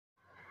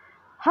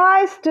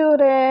Hi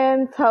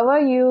students, how are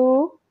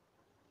you?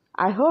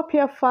 I hope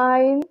you're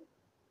fine.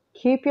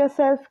 Keep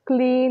yourself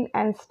clean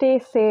and stay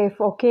safe,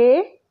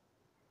 okay?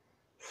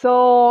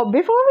 So,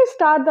 before we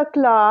start the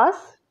class,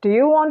 do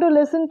you want to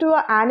listen to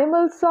an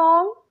animal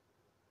song?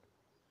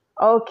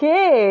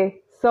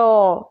 Okay,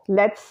 so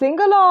let's sing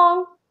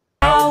along.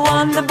 Cow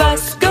on the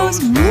bus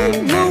goes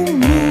moo, moo,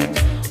 moo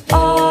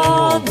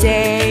all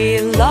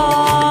day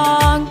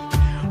long.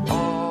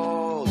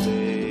 All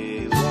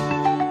day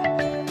long.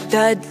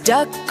 The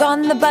duck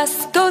on the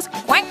bus goes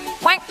quack,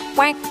 quack,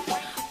 quack,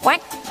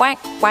 quack, quack,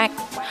 quack,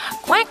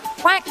 quack,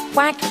 quack,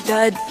 quack.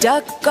 The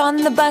duck on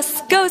the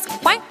bus goes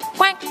quack,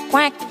 quack,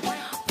 quack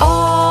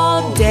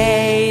all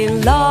day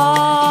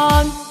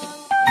long.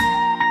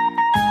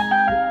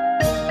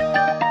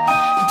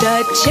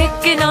 The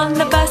chicken on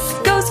the bus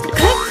goes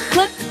click,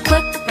 click,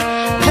 click,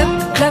 click,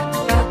 click,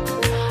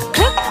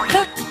 click,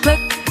 click, click.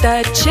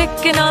 The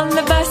chicken on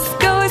the bus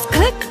goes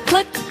click,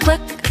 click,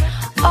 click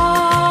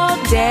all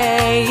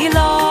day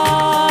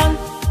long.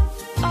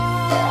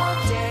 All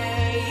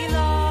day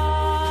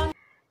long.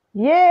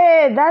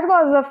 Yay, that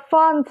was a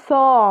fun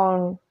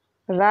song,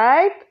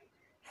 right?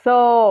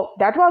 So,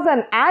 that was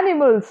an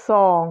animal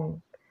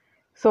song.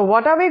 So,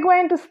 what are we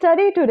going to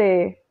study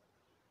today?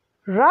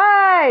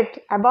 Right,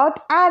 about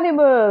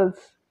animals.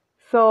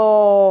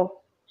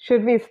 So,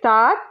 should we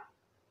start?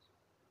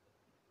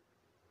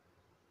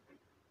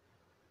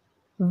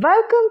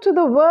 Welcome to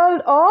the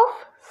world of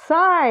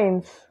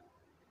science.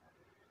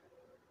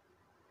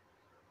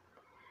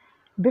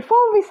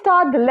 Before we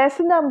start the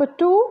lesson number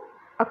 2,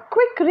 a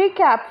quick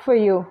recap for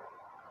you.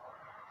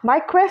 My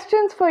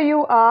questions for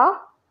you are: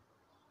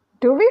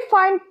 do we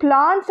find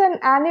plants and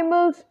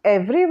animals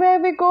everywhere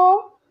we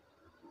go?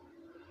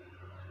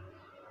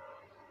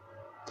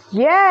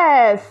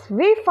 Yes,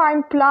 we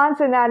find plants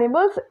and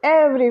animals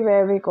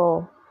everywhere we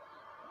go.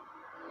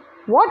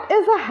 What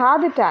is a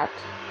habitat?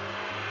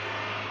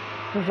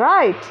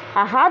 Right,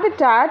 a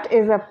habitat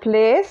is a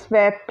place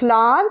where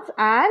plants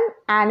and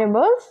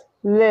animals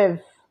live.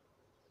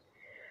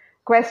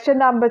 Question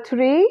number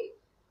 3.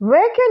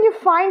 Where can you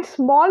find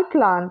small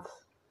plants?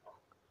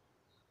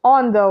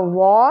 On the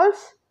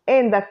walls,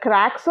 in the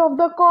cracks of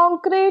the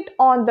concrete,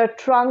 on the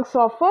trunks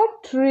of a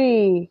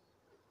tree.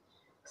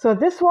 So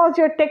this was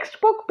your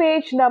textbook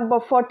page number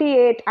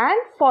 48 and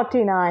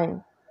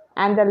 49.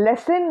 And the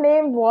lesson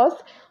name was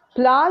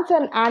Plants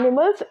and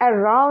Animals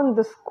Around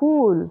the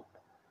School.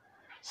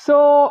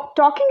 So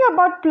talking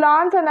about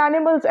plants and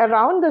animals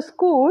around the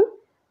school,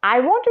 I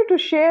wanted to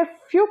share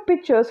few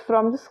pictures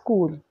from the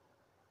school.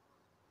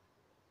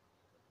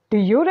 Do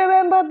you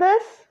remember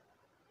this?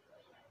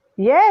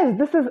 Yes,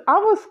 this is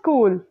our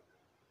school.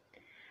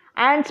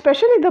 And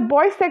especially the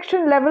boys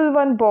section, level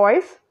 1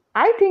 boys,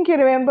 I think you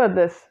remember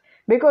this.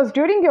 Because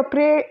during your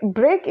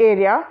break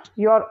area,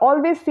 you are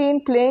always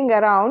seen playing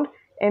around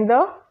in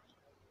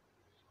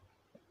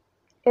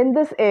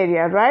this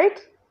area, right?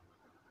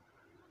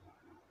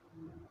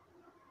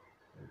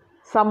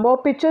 Some more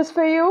pictures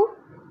for you.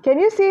 Can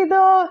you see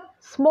the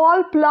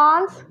small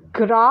plants,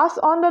 grass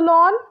on the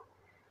lawn?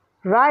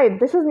 Right,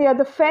 this is near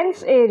the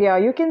fence area.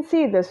 You can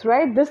see this,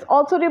 right? This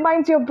also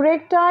reminds you of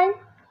break time.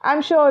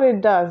 I'm sure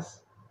it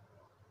does.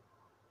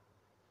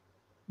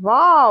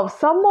 Wow,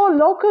 some more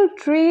local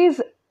trees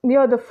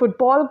near the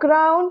football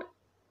ground.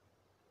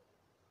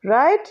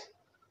 Right?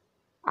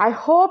 I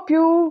hope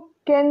you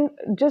can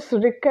just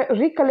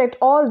recollect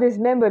all these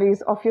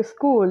memories of your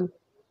school.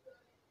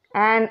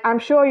 And I'm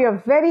sure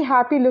you're very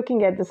happy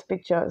looking at these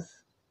pictures.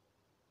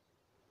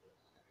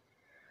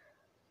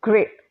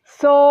 Great.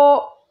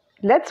 So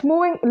let's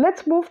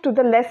move to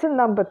the lesson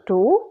number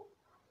 2.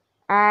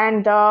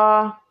 And what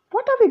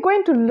are we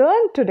going to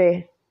learn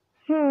today?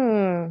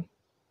 Can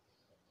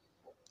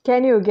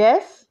you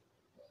guess?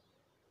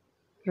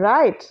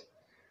 Right.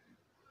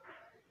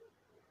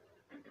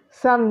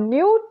 Some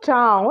new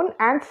town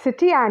and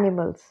city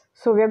animals.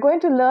 So we are going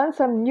to learn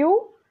some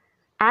new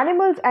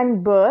animals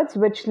and birds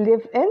which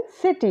live in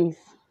cities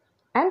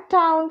and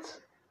towns.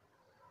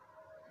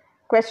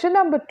 Question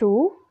number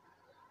 2.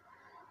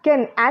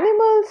 Can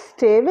animals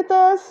stay with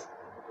us?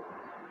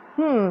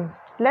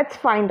 Let's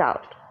find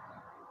out.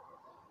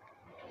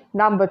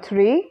 Number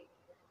 3.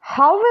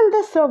 How will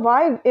they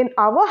survive in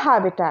our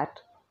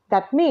habitat?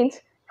 That means,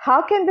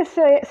 how can they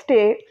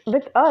stay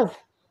with us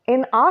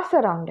in our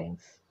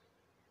surroundings?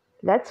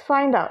 Let's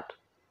find out.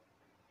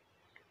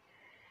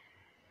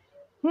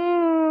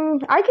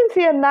 I can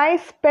see a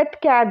nice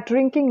pet cat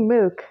drinking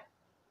milk,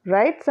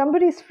 right?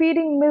 Somebody's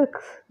feeding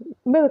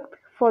milk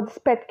for this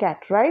pet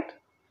cat, right?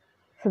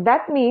 So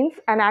that means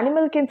an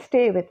animal can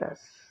stay with us,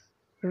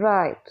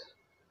 right?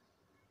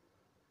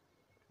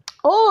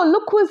 Oh,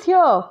 look who's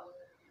here.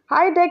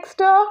 Hi,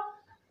 Dexter.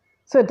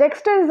 So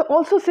Dexter is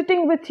also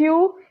sitting with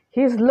you.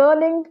 He's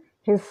learning.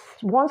 He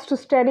wants to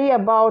study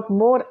about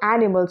more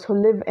animals who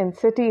live in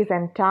cities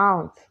and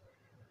towns.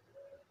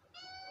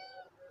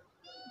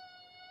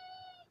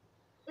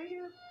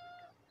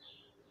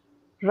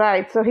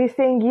 Right, so he's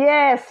saying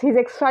yes, he's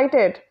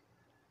excited.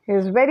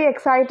 He's very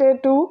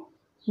excited to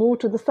move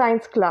to the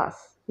science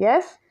class.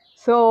 Yes?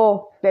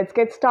 So let's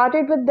get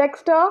started with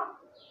Dexter.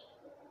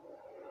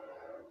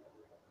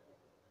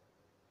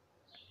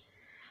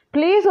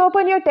 Please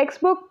open your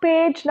textbook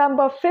page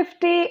number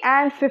 50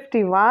 and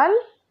 51.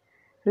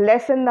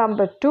 Lesson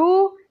number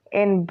 2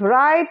 in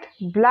bright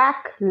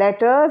black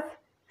letters.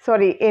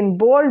 In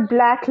bold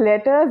black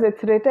letters,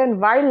 it's written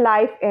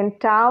Wildlife in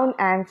Town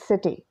and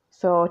City.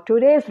 So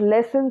today's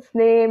lesson's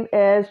name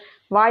is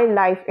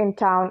Wildlife in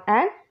Town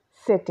and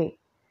City.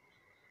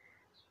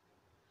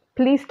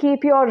 Please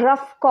keep your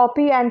rough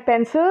copy and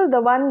pencil,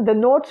 the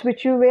notes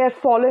which you were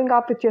following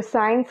up with your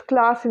science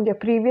class in your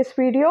previous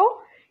video.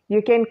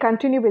 You can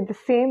continue with the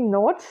same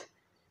notes,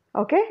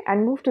 okay,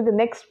 and move to the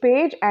next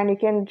page, and you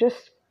can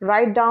just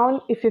write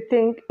down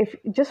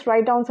just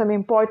write down some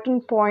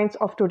important points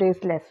of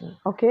today's lesson,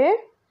 okay?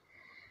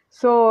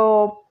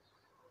 So,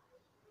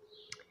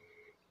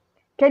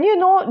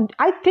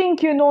 I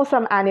think you know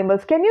some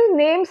animals. Can you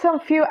name some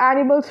few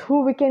animals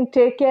who we can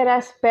take care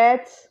as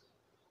pets?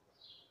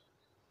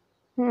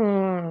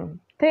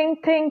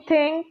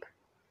 Think.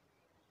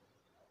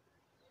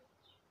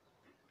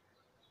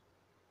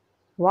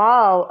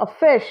 Wow, a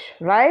fish,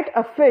 right?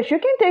 A fish. You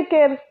can take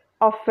care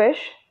of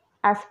fish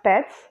as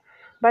pets,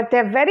 but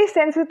they're very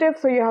sensitive,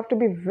 so you have to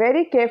be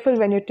very careful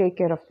when you take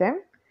care of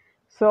them.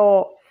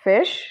 So,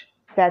 fish,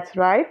 that's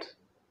right.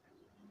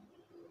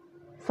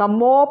 Some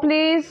more,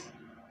 please.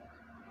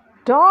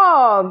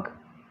 Dog,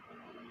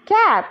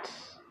 cat.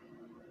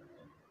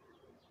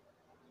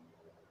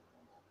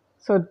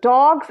 So,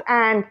 dogs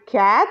and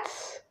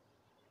cats,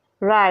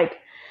 right.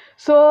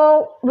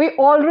 So, we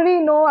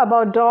already know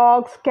about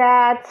dogs,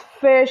 cats,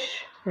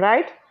 fish,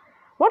 right?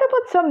 What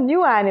about some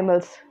new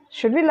animals?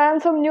 Should we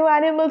learn some new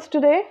animals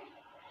today?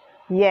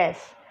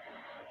 Yes.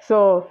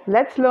 So,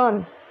 let's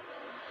learn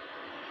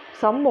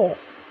some more.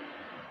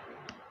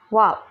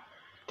 Wow.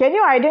 Can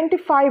you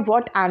identify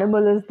what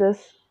animal is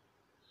this?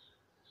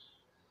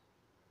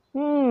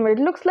 It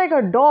looks like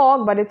a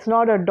dog, but it's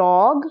not a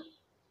dog.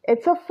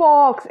 It's a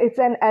fox. It's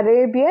an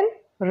Arabian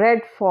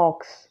red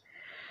fox.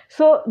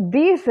 So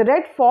these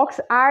red fox,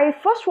 I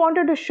first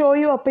wanted to show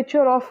you a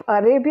picture of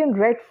Arabian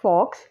red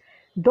fox,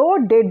 though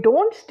they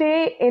don't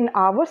stay in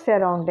our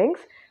surroundings,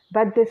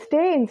 but they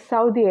stay in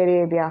Saudi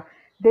Arabia.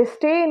 They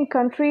stay in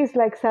countries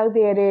like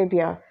Saudi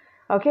Arabia,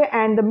 okay,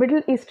 and the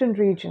Middle Eastern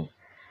region.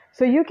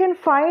 So you can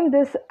find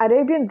this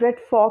Arabian red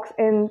fox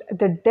in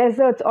the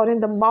deserts or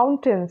in the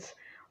mountains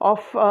of,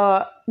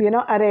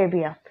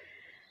 Arabia.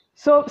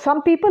 So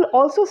some people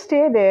also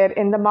stay there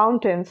in the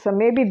mountains. So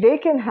maybe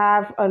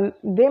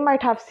they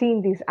might have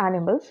seen these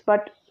animals,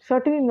 but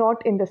certainly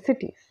not in the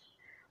cities.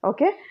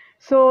 Okay.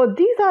 So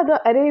these are the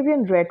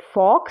Arabian red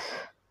fox.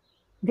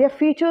 Their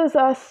features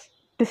are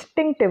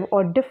distinctive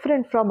or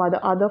different from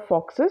other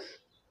foxes.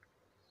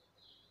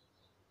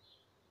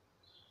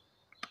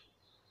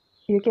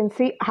 You can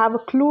see, have a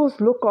close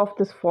look of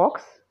this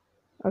fox.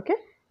 Okay.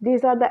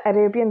 These are the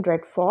Arabian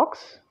red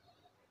fox.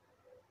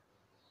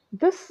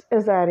 This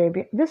is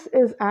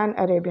an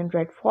Arabian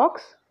red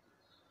fox.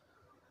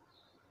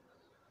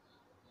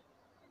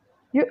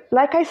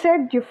 Like I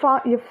said, you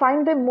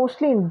find them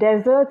mostly in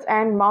deserts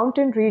and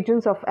mountain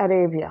regions of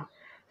Arabia.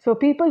 So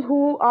people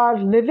who are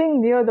living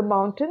near the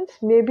mountains,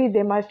 maybe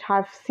they must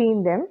have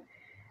seen them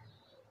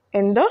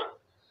in the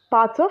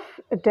parts of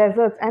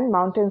deserts and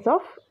mountains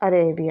of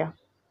Arabia.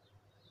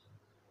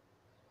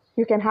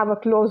 You can have a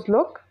close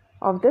look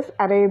of this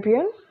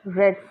Arabian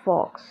red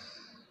fox.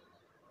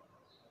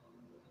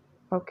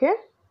 Okay.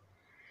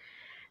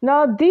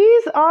 Now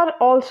these are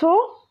also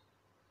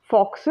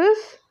foxes,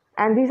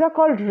 and these are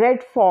called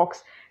red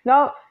fox.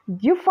 Now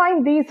you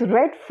find these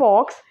red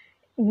fox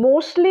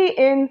mostly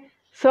in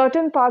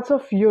certain parts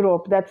of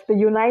Europe. That's the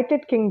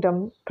United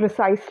Kingdom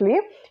precisely.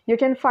 You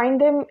can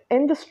find them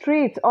in the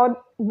streets or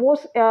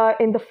most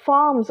in the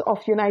farms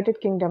of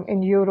United Kingdom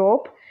in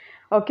Europe.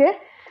 Okay,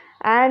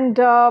 and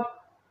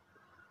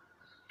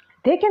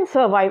they can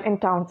survive in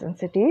towns and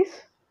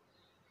cities.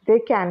 They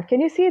can.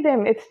 Can you see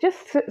them? It's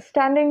just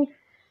standing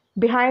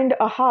behind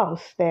a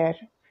house there.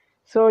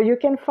 So you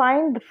can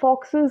find the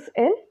foxes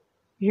in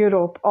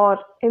Europe or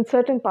in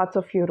certain parts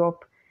of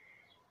Europe.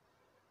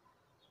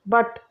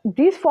 But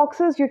these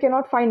foxes, you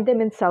cannot find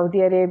them in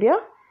Saudi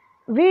Arabia.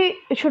 We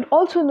should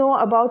also know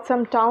about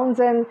some towns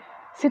and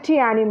city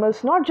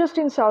animals, not just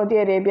in Saudi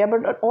Arabia,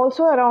 but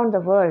also around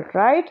the world,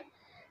 right?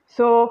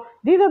 So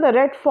these are the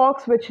red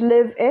fox which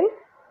live in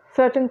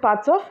certain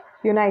parts of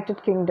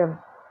United Kingdom.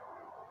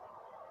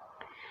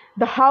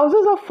 The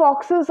houses of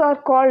foxes are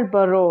called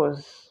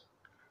burrows.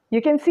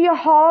 You can see a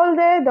hole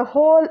there. The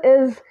hole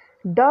is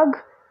dug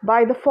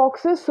by the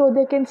foxes so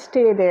they can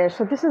stay there.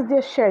 So this is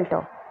their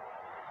shelter.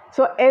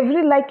 So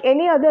like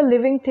any other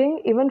living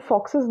thing, even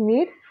foxes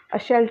need a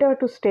shelter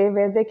to stay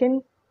where they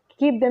can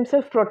keep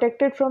themselves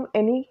protected from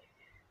any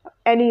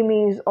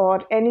enemies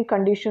or any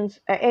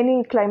conditions,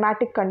 any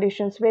climatic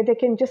conditions, where they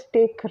can just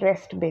take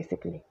rest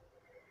basically.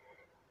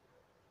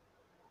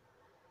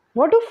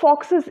 What do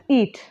foxes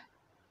eat?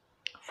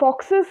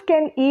 Foxes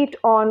can eat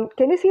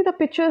can you see the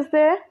pictures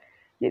there?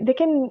 They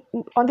can,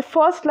 on the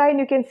first line,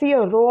 you can see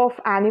a row of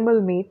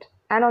animal meat,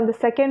 and on the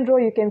second row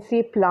you can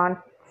see plant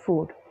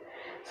food.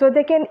 So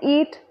they can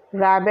eat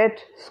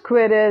rabbit,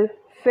 squirrel,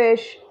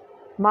 fish,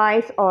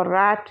 mice or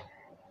rat,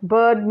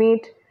 bird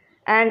meat,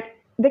 and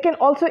they can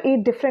also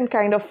eat different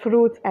kind of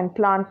fruits and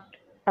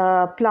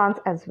plants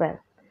as well.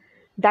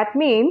 That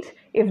means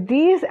if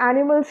these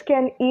animals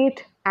can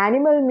eat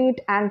animal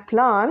meat and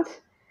plants,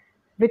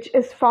 which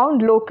is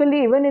found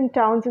locally even in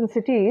towns and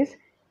cities,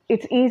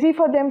 it's easy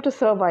for them to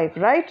survive,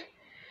 right?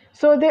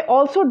 So they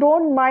also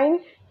don't mind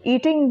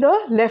eating the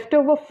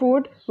leftover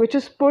food which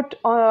is put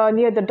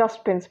near the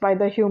dustbins by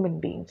the human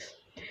beings.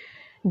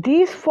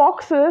 These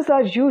foxes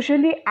are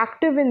usually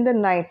active in the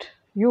night.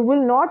 You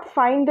will not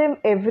find them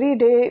every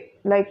day,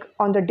 like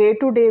on the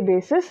day-to-day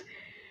basis.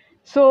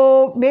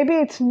 So maybe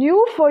it's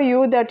new for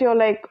you that you're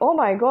like, oh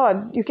my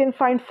God, you can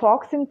find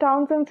fox in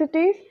towns and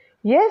cities?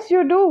 Yes,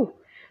 you do.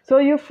 So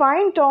you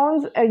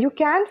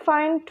can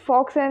find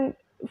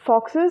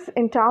foxes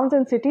in towns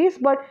and cities,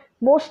 but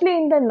mostly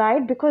in the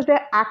night because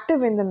they're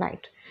active in the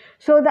night.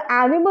 So the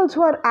animals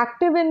who are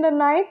active in the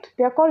night,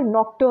 they are called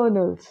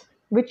nocturnals,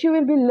 which you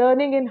will be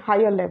learning in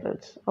higher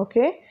levels.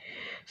 Okay,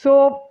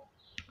 so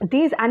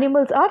these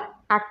animals are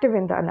active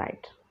in the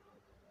night.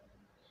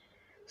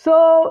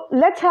 So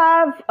let's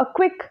have a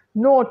quick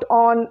note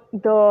on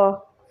the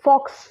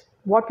fox,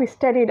 what we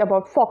studied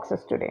about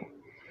foxes today.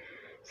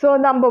 So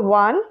number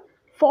one,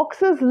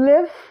 foxes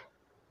live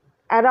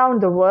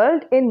around the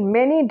world in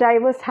many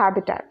diverse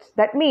habitats.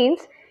 That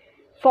means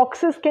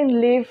foxes can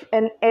live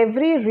in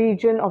every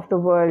region of the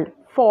world,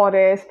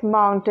 forests,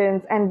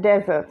 mountains and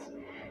deserts.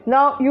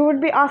 Now you would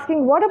be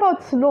asking, what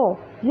about snow?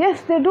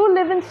 Yes, they do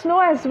live in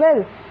snow as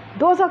well.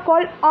 Those are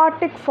called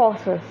Arctic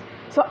foxes.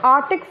 So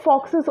Arctic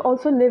foxes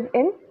also live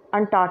in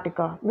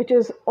Antarctica, which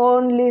is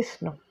only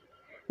snow.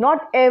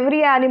 Not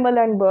every animal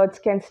and birds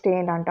can stay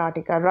in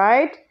Antarctica,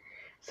 right?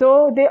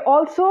 So they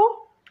also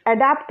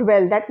adapt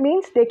well. That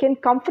means they can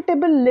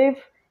comfortably live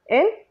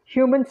in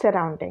human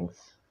surroundings.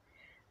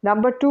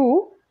 Number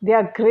two, they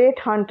are great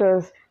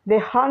hunters. They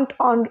hunt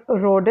on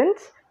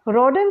rodents.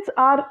 Rodents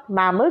are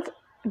mammals.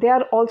 They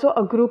are also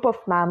a group of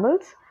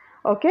mammals,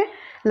 okay,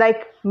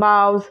 like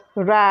mouse,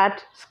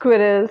 rat,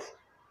 squirrels,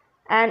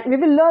 and we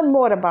will learn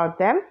more about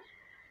them.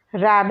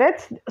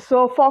 Rabbits.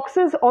 So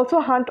foxes also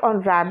hunt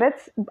on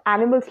rabbits,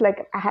 animals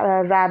like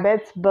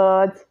rabbits,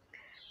 birds.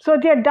 So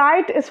their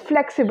diet is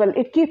flexible.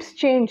 It keeps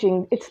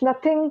changing. It's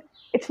not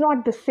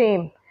the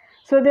same.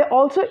 So they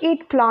also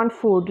eat plant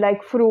food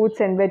like fruits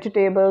and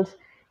vegetables,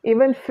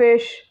 even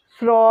fish,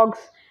 frogs.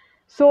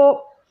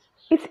 So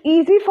it's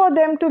easy for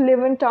them to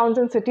live in towns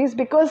and cities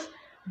because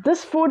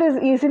this food is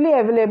easily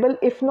available,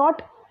 if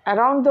not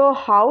around the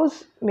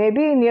house,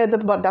 maybe near the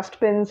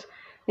dustbins,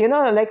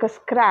 like a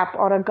scrap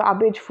or a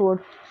garbage food.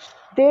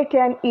 They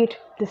can eat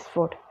this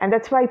food. And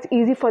that's why it's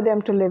easy for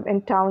them to live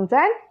in towns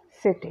and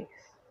cities.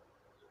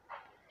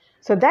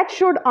 So that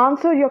should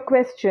answer your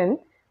question,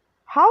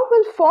 how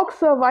will fox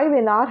survive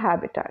in our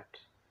habitat?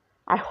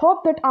 I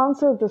hope that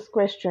answers this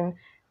question,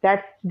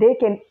 that they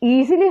can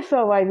easily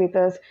survive with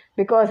us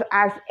because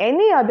as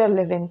any other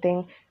living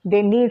thing,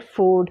 they need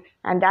food,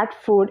 and that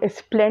food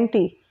is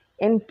plenty.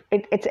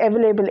 It's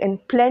available in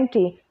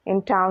plenty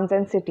in towns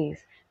and cities.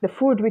 The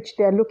food which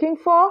they are looking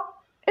for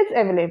is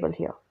available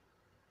here,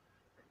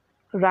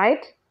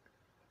 right?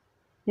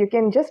 You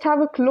can just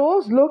have a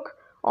close look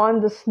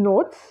on the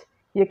notes.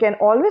 You can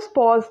always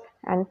pause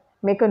and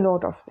make a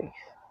note of these.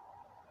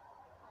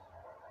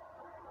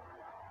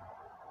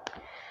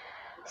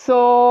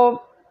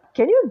 So,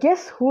 can you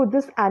guess who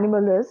this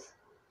animal is?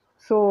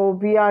 So,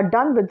 we are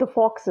done with the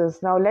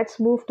foxes. Now, let's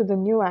move to the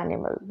new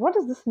animal. What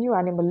does this new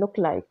animal look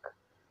like?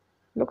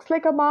 Looks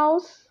like a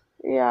mouse?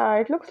 Yeah,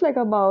 it looks like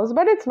a mouse,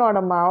 but it's not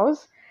a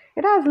mouse.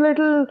 It has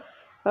little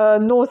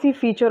nosy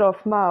feature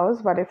of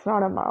mouse, but it's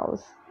not a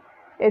mouse.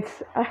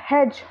 It's a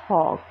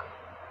hedgehog.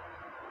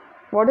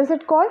 What is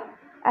it called?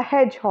 A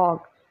hedgehog.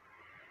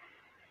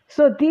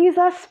 So these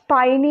are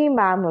spiny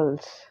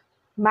mammals.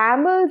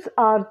 Mammals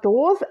are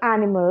those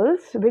animals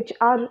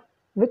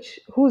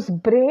whose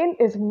brain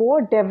is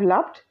more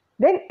developed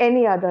than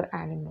any other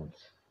animals.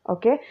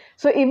 Okay,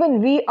 so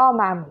even we are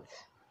mammals.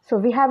 So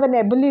we have an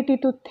ability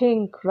to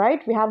think,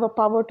 right? We have a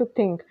power to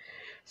think.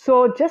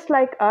 So just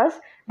like us,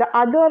 the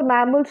other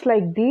mammals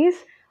like these,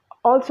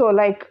 also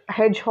like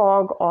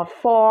hedgehog or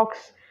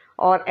fox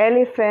or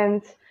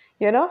elephants,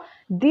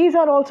 these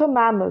are also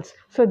mammals.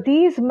 So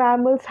these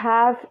mammals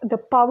have the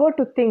power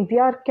to think.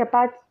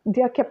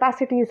 Their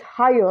capacity is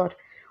higher.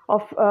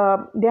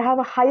 They have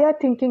a higher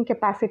thinking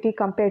capacity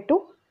compared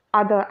to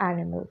other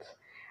animals.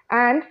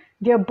 And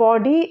their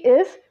body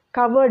is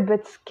covered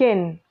with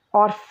skin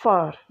or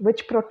fur,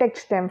 which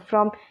protects them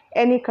from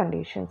any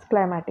conditions,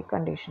 climatic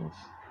conditions.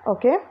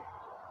 Okay.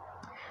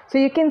 So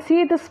you can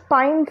see the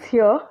spines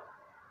here.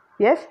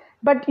 Yes.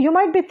 But you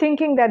might be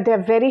thinking that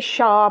they're very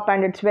sharp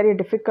and it's very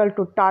difficult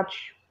to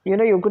touch.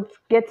 You could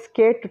get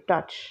scared to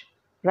touch,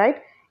 right?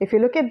 If you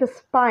look at the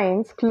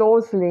spines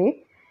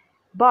closely,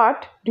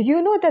 but do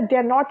you know that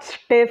they're not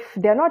stiff,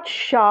 they're not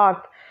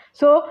sharp?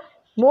 So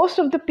most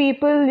of the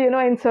people,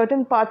 in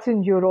certain parts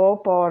in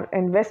Europe or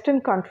in Western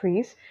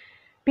countries,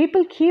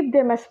 people keep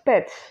them as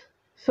pets.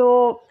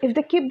 So if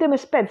they keep them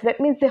as pets, that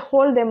means they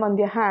hold them on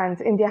their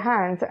hands, in their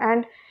hands,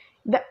 and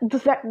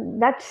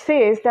that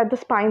says that the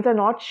spines are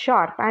not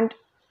sharp, and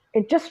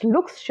it just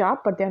looks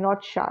sharp, but they're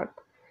not sharp.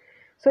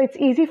 So it's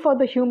easy for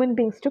the human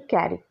beings to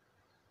carry.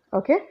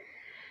 Okay.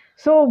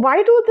 So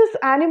why do these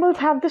animals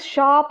have the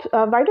sharp?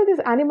 Why do these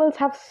animals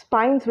have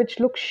spines which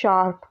look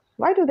sharp?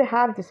 Why do they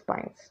have the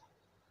spines?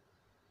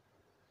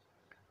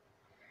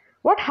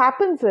 What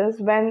happens is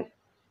when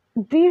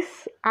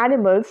these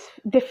animals,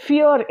 they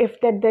fear if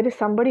that there is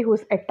somebody who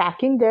is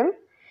attacking them,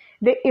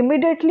 they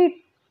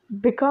immediately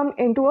become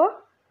into a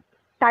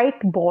tight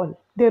ball.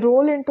 They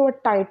roll into a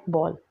tight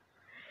ball.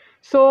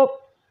 So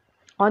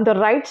on the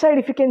right side,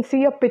 if you can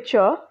see a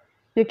picture,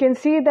 you can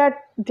see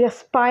that their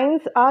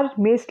spines are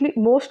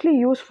mostly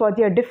used for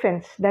their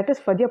defense, that is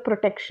for their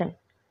protection.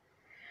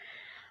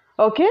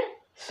 Okay,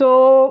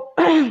 so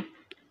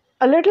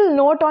a little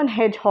note on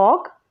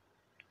hedgehog.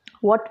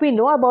 What we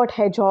know about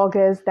hedgehog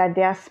is that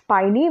they are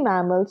spiny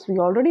mammals. We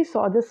already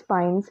saw the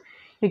spines.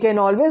 You can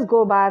always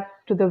go back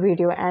to the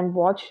video and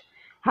watch,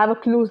 have a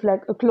close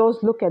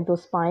look at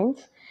those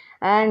spines.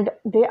 And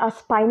they are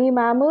spiny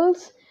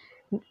mammals.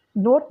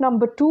 Note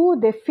number 2,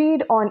 they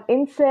feed on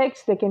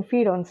insects, they can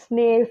feed on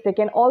snails, they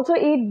can also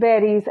eat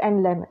berries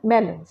and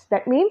melons.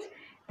 That means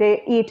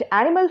they eat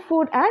animal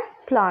food and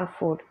plant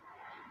food.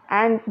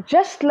 And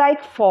just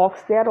like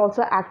fox, they are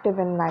also active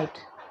in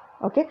night.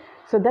 Okay,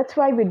 so that's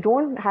why we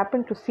don't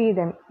happen to see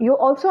them. You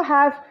also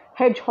have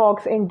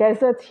hedgehogs in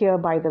deserts here,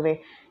 by the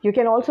way. You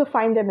can also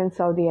find them in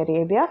Saudi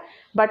Arabia,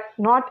 but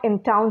not in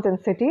towns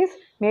and cities,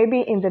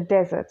 maybe in the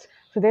deserts.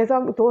 So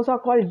those are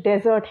called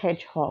desert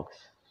hedgehogs.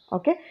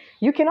 Okay,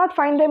 you cannot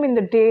find them in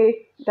the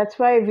day. That's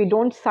why we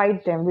don't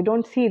sight them. We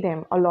don't see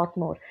them a lot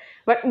more,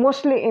 but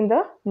mostly in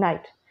the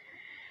night.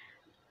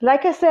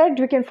 Like I said,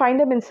 you can find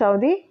them in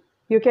Saudi.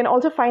 You can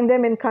also find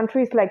them in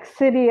countries like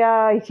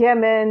Syria,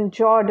 Yemen,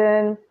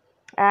 Jordan,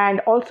 and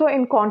also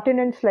in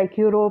continents like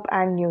Europe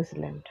and New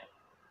Zealand.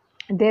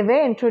 They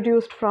were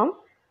introduced from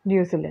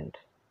New Zealand.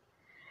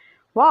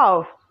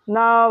 Wow.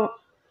 Now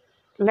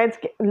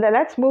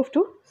let's move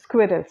to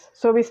squirrels.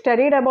 So we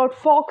studied about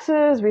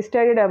foxes, we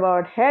studied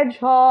about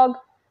hedgehog.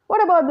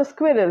 What about the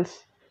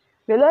squirrels?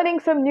 We're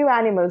learning some new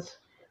animals,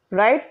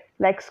 right?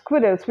 Like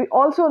squirrels. We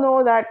also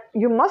know that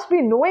you must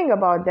be knowing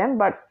about them,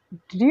 but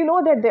do you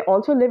know that they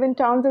also live in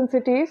towns and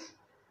cities?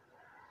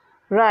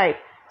 Right.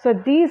 So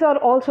these are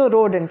also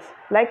rodents.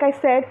 Like I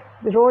said,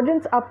 the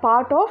rodents are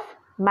part of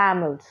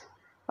mammals.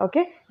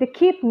 Okay. They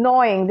keep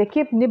gnawing, they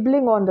keep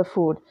nibbling on the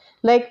food.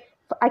 Like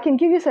I can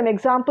give you some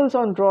examples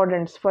on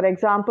rodents. For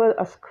example,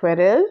 a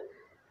squirrel,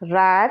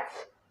 rats,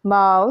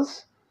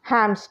 mouse,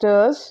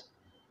 hamsters.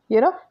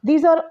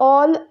 These are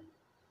all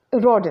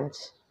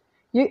rodents.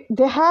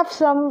 They have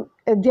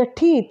their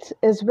teeth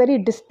is very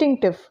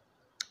distinctive.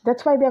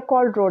 That's why they are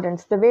called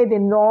rodents. The way they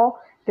gnaw,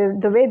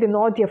 the way they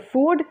gnaw their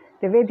food,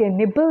 the way they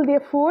nibble their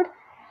food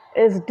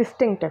is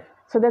distinctive.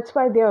 So that's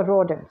why they are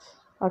rodents.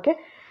 Okay.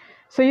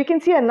 So you can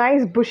see a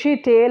nice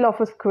bushy tail of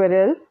a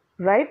squirrel,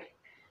 right?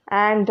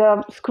 And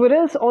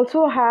squirrels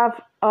also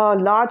have a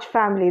large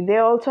family. They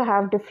also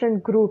have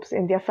different groups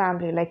in their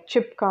family, like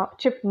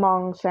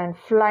chipmunks and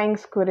flying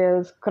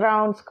squirrels,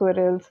 ground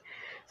squirrels.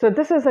 So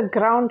this is a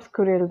ground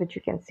squirrel that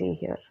you can see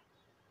here.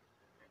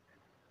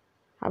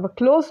 Have a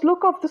close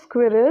look of the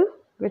squirrel,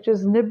 which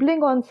is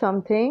nibbling on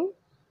something.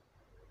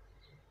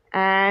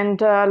 And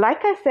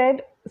like I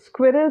said,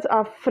 squirrels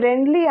are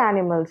friendly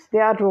animals. They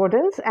are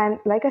rodents, and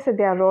like I said,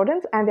 they are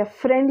rodents and they're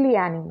friendly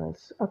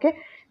animals. Okay,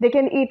 they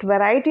can eat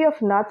variety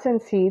of nuts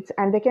and seeds,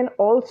 and they can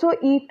also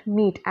eat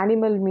meat,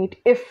 animal meat,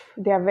 if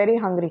they are very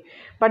hungry.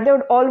 But they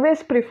would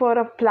always prefer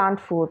a plant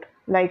food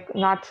like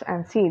nuts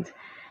and seeds.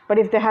 But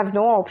if they have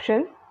no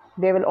option,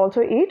 they will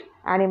also eat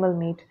animal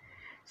meat.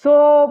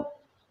 So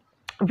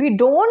we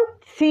don't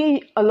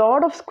see a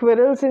lot of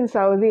squirrels in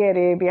Saudi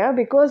Arabia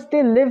because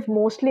they live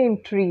mostly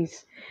in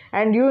trees.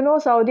 And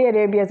Saudi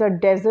Arabia is a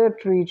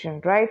desert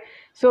region, right?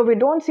 So we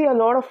don't see a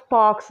lot of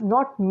parks,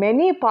 not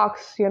many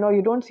parks,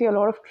 you don't see a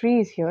lot of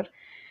trees here.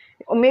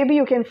 Or maybe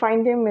you can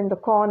find them in the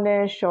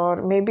Corniche,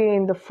 or maybe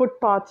in the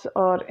footpaths,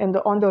 or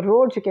on the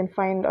roads you can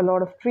find a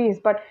lot of trees.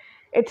 But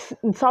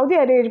Saudi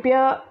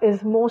Arabia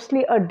is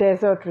mostly a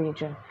desert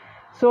region.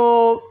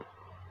 So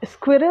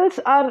squirrels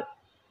are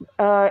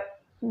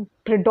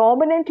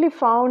predominantly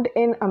found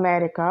in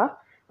America.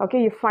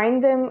 Okay, you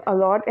find them a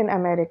lot in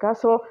America.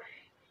 So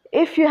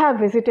if you have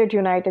visited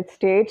United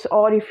States,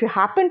 or if you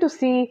happen to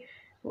see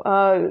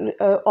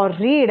or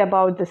read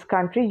about this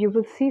country, you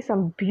will see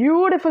some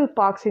beautiful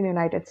parks in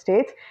United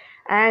States,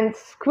 and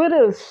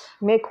squirrels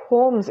make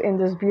homes in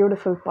these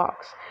beautiful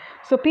parks.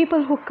 So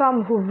people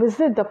who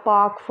visit the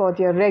park for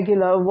their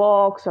regular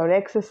walks or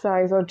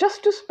exercise, or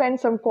just to spend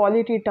some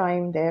quality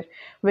time there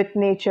with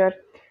nature,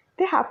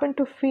 they happen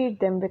to feed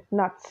them with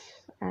nuts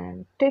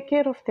and take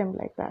care of them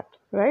like that,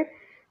 right?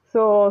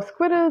 So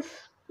squirrels,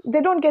 they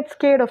don't get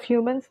scared of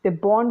humans. They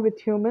bond with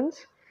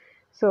humans.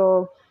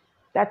 So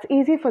that's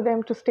easy for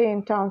them to stay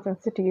in towns and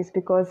cities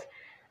because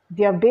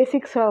their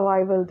basic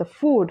survival, the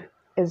food,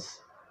 is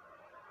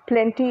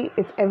plenty,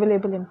 it's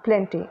available in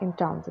plenty in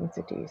towns and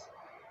cities,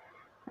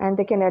 and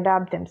they can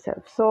adapt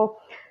themselves. So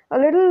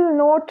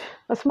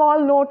a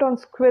small note on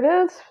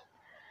squirrels.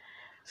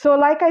 So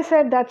like I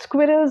said, that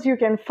squirrels you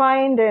can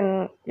find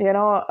in,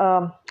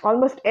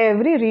 almost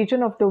every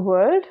region of the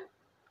world,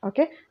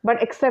 okay,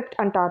 but except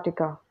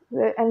Antarctica.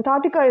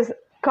 Antarctica is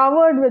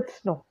covered with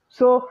snow.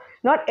 So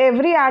not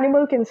every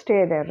animal can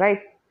stay there, right?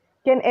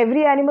 Can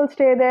every animal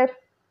stay there?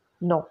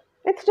 No,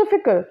 it's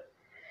difficult.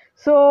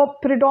 So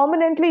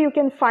predominantly you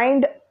can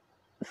find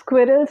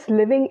squirrels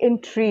living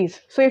in trees.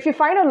 So if you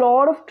find a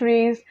lot of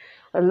trees,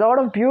 a lot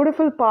of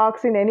beautiful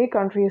parks in any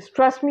countries,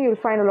 trust me, you'll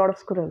find a lot of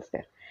squirrels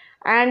there.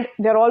 And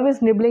they're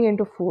always nibbling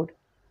into food.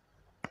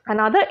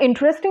 Another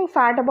interesting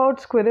fact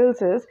about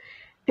squirrels is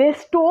they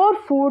store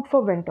food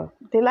for winter.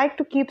 They like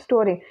to keep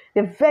storing.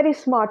 They're very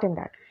smart in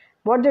that.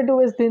 What they do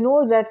is they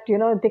know that,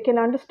 they can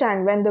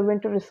understand when the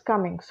winter is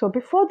coming. So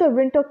before the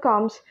winter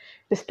comes,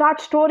 they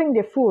start storing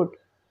their food.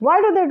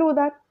 Why do they do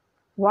that?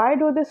 Why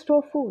do they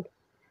store food?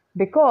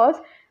 Because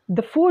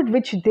the food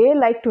which they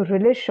like to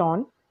relish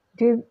on,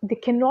 they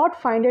cannot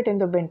find it in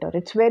the winter.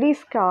 It's very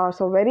scarce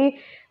or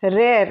very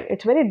rare.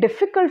 It's very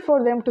difficult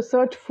for them to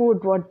search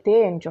food what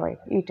they enjoy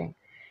eating.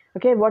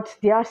 Okay, what's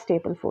their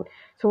staple food?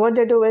 So what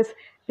they do is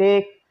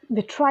they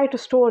try to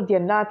store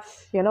their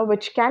nuts,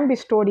 which can be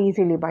stored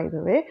easily, by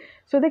the way.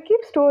 So they keep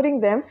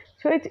storing them,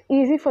 so it's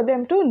easy for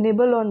them to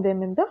nibble on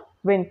them in the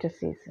winter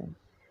season.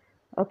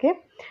 Okay,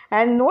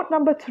 and note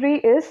number 3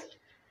 is,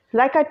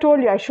 like I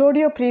told you, I showed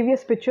you a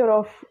previous picture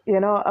of,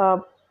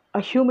 a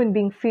human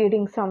being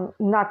feeding some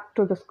nut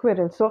to the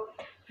squirrel. So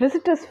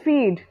visitors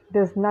feed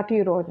these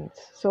nutty rodents.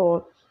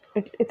 So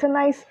it's a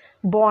nice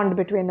bond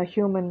between a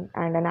human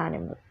and an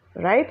animal,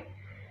 right?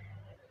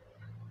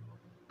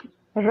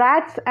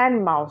 Rats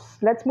and mouse.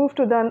 Let's move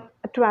to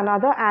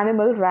another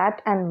animal,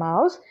 rat and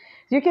mouse.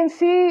 You can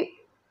see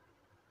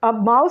a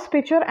mouse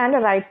picture and a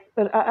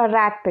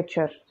rat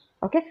picture.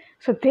 Okay,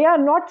 so they are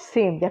not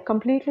same. They are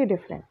completely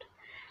different.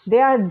 They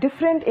are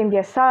different in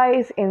their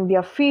size, in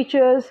their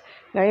features.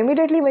 Now,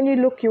 immediately when you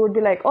look, you would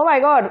be like, oh my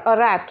God, a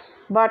rat.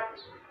 But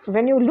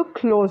when you look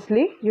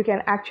closely, you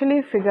can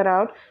actually figure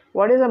out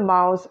what is a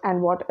mouse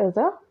and what is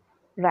a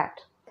rat.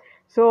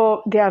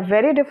 So they are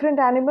very different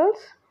animals.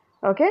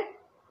 Okay.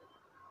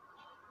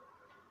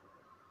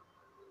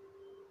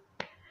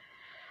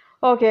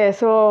 Okay,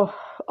 so,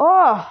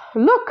 oh,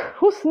 look,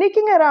 who's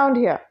sneaking around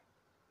here?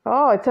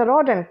 Oh, it's a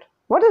rodent.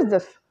 What is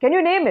this? Can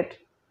you name it?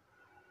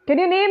 Can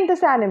you name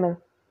this animal?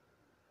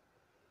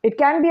 It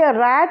can be a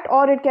rat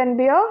or it can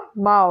be a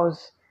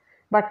mouse,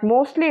 but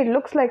mostly it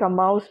looks like a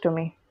mouse to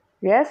me.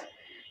 Yes,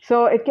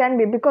 so it can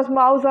be, because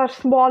mouse are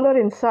smaller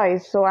in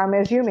size, so I'm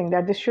assuming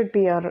that this should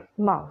be a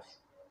mouse.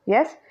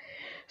 Yes,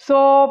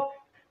 so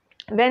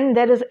when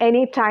there is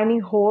any tiny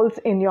holes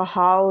in your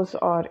house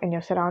or in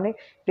your surrounding,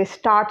 they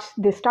start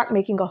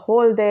making a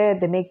hole there.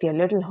 They make their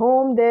little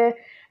home there,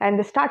 and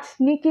they start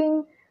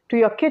sneaking to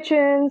your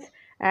kitchens.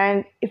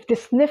 And if they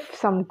sniff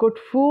some good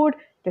food,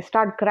 they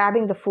start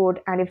grabbing the food,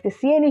 and if they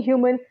see any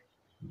human,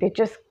 they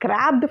just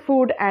grab the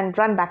food and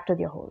run back to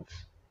their holes.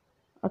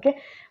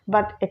 Okay,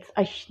 but it's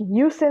a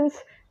nuisance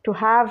to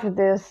have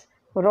these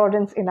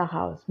rodents in a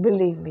house,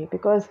 believe me,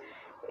 because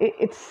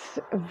it's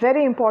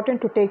very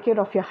important to take care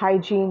of your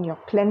hygiene, your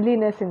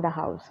cleanliness in the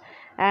house.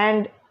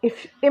 And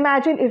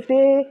imagine if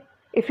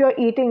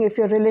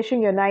you're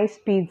relishing your nice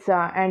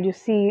pizza and you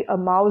see a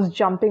mouse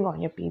jumping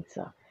on your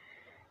pizza.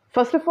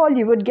 First of all,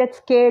 you would get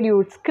scared, you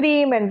would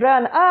scream and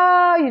run.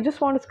 You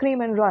just want to scream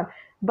and run.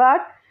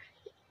 But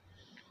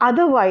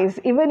otherwise,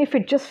 even if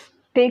it just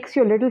takes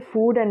your little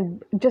food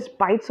and just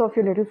bites off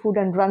your little food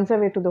and runs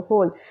away to the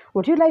hole,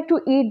 would you like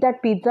to eat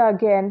that pizza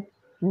again?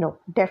 No,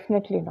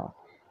 definitely not.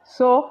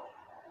 So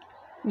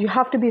you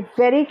have to be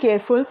very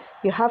careful.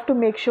 You have to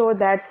make sure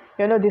that,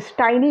 these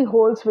tiny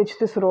holes which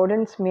these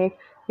rodents make,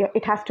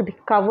 it has to be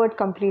covered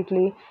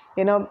completely.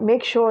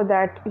 Make sure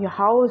that your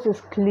house is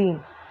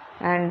clean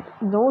and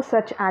no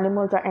such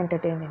animals are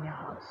entertained in your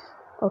house.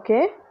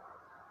 Okay?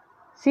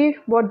 See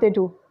what they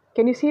do.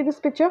 Can you see this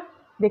picture?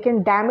 They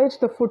can damage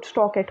the food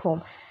stock at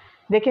home.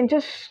 They can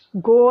just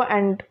go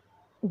and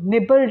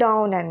nibble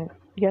down and,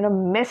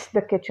 mess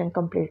the kitchen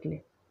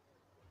completely.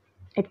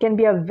 It can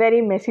be a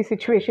very messy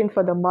situation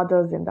for the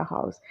mothers in the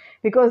house,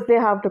 because they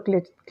have to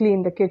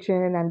clean the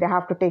kitchen and they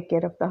have to take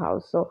care of the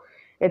house. So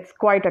it's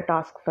quite a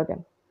task for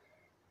them.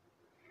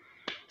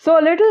 So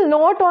a little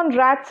note on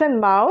rats and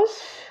mouse.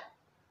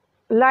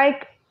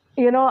 Like,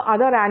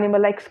 other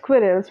animal like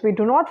squirrels, we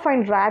do not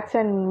find rats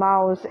and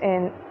mouse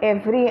in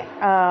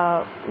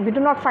we do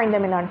not find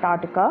them in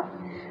Antarctica,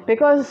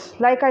 because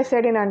like I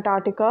said, in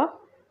Antarctica,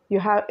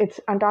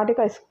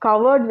 Antarctica is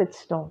covered with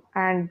snow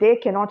and they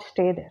cannot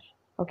stay there.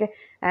 Okay,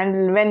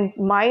 and when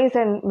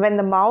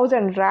the mouse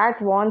and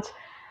rat wants,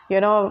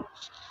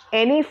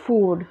 any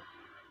food,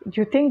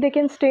 do you think they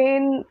can stay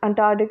in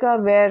Antarctica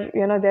where,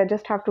 they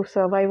just have to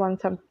survive on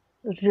some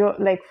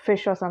like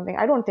fish or something?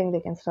 I don't think they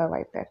can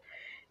survive there.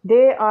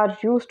 They are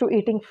used to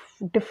eating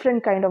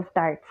different kind of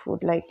diet food,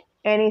 like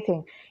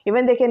anything.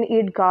 Even they can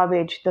eat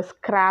garbage, the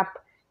scrap,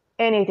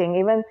 anything,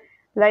 even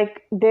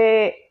like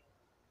they,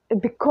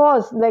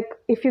 because like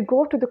if you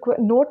go to the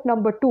note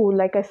number 2,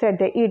 like I said,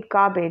 they eat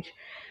garbage.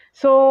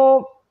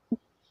 So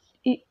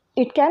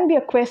it can be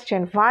a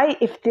question, why,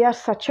 if they are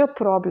such a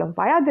problem,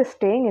 why are they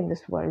staying in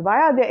this world, why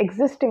are they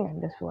existing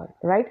in this world,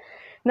 right?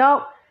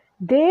 Now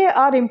they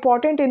are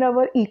important in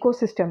our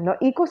ecosystem. Now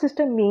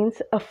ecosystem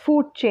means a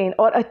food chain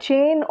or a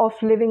chain of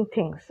living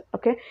things,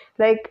 okay,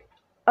 like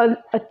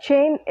a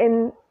chain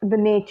in the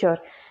nature.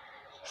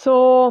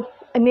 So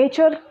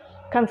nature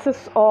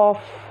consists of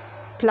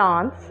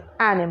plants,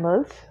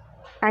 animals,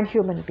 and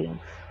human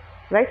beings,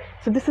 right?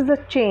 So this is a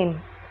chain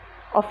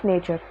of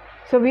nature.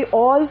 So we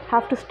all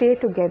have to stay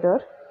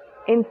together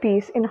in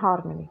peace, in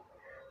harmony,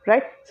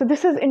 right? So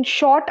this is, in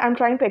short, I'm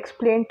trying to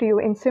explain to you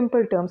in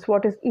simple terms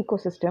what is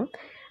ecosystem.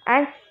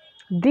 And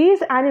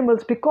these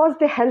animals, because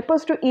they help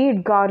us to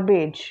eat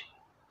garbage,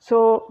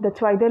 so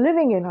that's why they're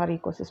living in our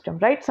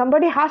ecosystem, right?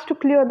 Somebody has to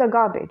clear the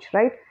garbage,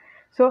 right?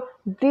 So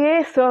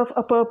they serve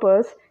a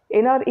purpose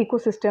in our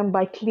ecosystem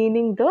by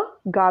cleaning the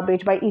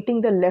garbage, by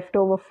eating the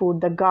leftover food,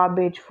 the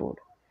garbage food.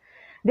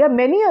 There are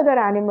many other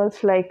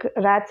animals like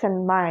rats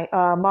and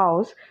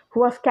mouse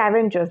who are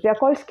scavengers. They are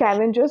called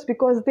scavengers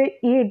because they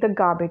eat the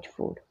garbage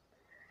food.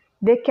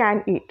 They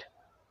can eat.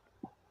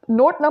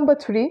 Note number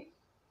 3,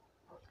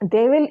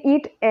 they will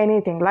eat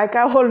anything. Like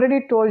I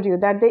already told you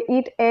that they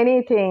eat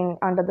anything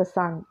under the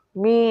sun.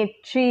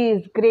 Meat,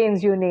 cheese,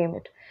 grains, you name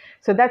it.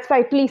 So that's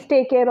why please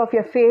take care of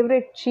your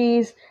favorite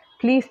cheese.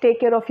 Please take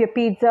care of your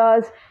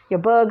pizzas, your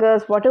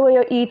burgers, whatever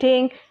you're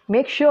eating.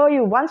 Make sure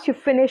you, once you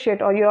finish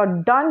it or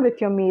you're done with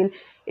your meal,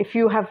 if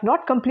you have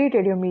not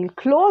completed your meal,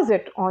 close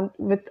it on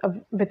with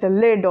a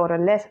lid or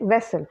a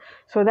vessel,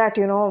 so that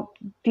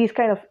these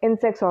kind of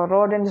insects or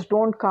rodents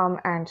don't come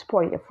and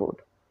spoil your food.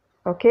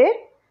 Okay.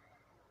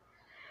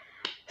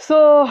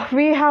 So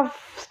we have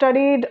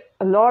studied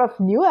a lot of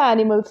new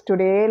animals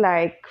today,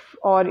 like,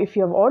 or if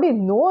you have already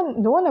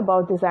known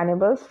about these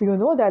animals, you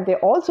know that they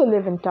also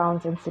live in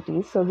towns and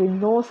cities. So we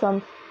know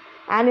some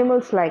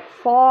animals like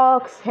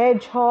fox,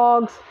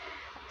 hedgehogs,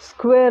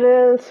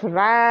 squirrels,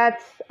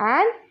 rats,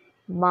 and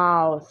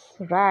mouse,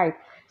 right?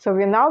 So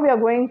we are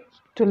going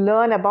to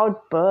learn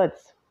about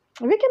birds.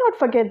 We cannot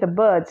forget the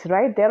birds,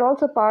 right? They're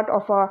also part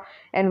of our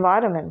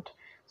environment.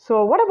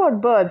 So what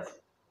about birds?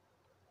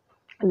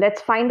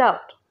 Let's find out.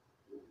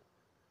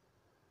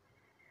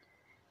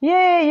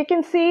 Yay, you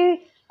can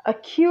see a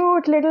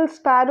cute little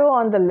sparrow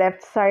on the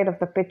left side of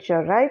the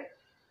picture, right?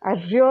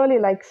 I really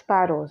like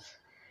sparrows.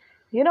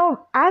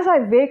 As I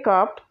wake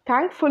up,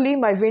 thankfully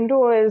my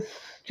window is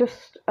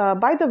just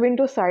by the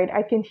window side,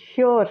 I can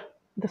hear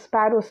the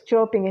sparrows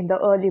chirping in the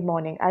early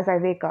morning as I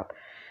wake up.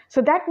 So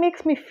that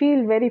makes me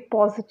feel very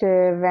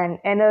positive and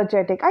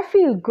energetic. I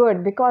feel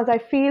good because I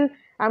feel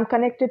I'm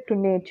connected to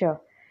nature.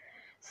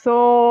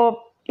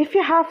 So if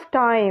you have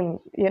time,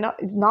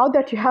 now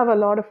that you have a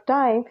lot of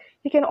time,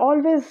 you can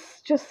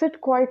always just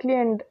sit quietly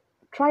and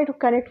try to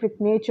connect with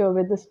nature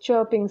with this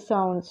chirping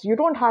sounds. You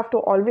don't have to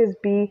always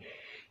be,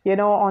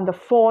 on the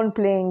phone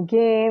playing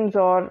games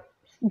or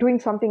doing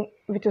something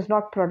which is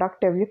not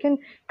productive. You can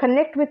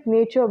connect with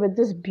nature with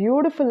these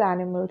beautiful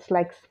animals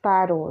like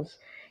sparrows.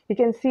 You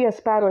can see a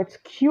sparrow. It's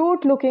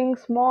cute looking,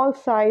 small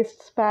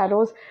sized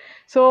sparrows.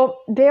 So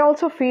they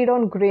also feed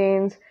on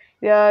grains.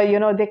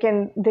 They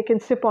can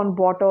sip on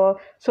water.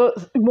 So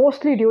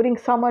mostly during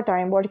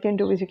summertime, what you can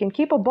do is you can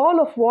keep a bowl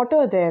of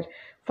water there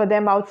for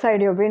them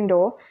outside your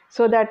window,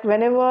 so that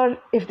whenever,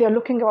 if they're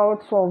looking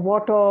out for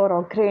water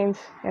or grains,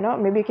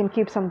 maybe you can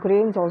keep some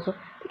grains also.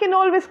 You can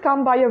always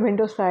come by your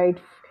window side,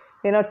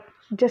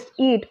 just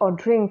eat or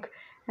drink,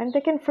 and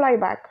they can fly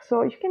back.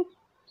 So you can,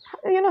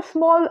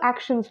 small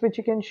actions which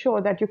you can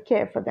show that you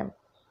care for them.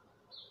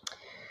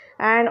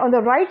 And on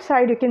the right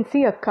side, you can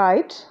see a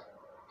kite.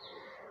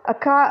 A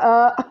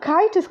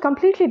kite is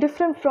completely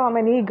different from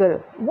an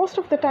eagle. Most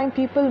of the time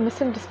people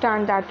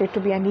misunderstand that it to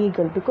be an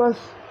eagle because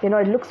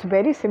it looks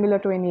very similar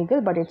to an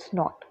eagle, but it's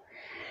not.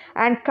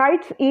 And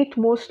kites eat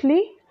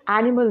mostly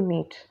animal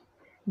meat.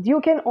 You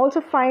can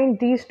also find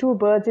these two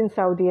birds in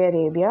Saudi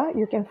Arabia.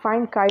 You can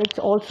find kites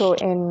also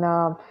in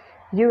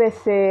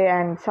USA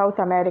and South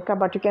America,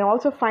 but you can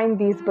also find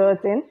these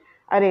birds in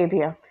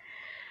Arabia.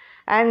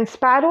 And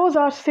sparrows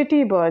are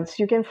city birds.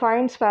 You can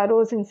find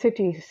sparrows in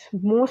cities,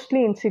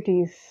 mostly in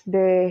cities.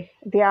 Their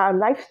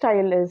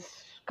lifestyle is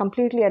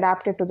completely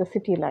adapted to the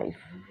city life.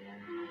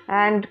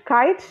 And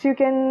kites, you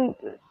can,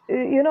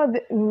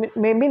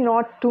 maybe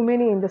not too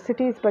many in the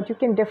cities, but you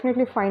can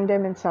definitely find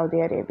them in Saudi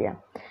Arabia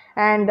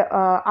and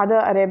other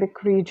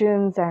Arabic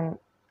regions, and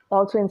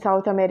also in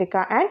South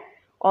America and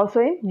also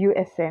in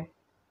USA.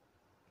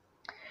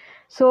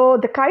 So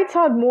the kites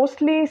are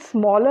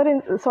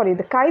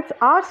the kites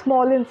are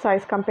small in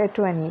size compared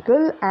to an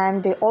eagle,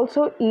 and they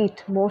also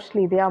eat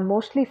mostly. They are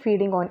mostly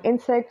feeding on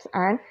insects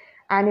and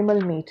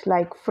animal meat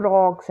like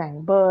frogs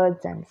and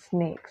birds and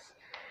snakes.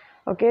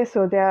 Okay,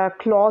 so their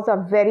claws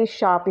are very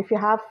sharp. If you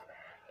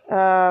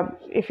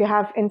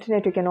have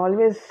internet, you can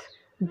always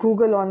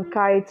Google on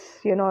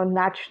kites,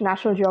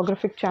 National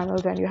Geographic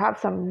channels, and you have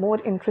some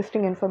more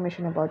interesting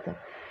information about them.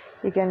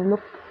 You can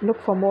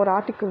look for more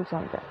articles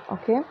on them.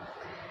 Okay,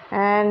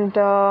 and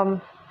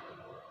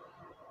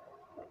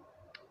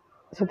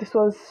so this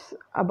was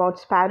about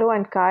sparrow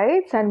and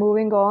kites, and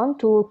moving on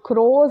to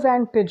crows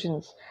and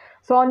pigeons.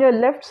 So on your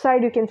left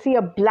side, you can see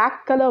a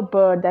black color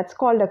bird that's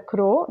called a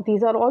crow.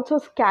 These are also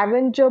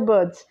scavenger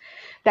birds.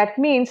 That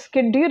means,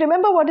 do you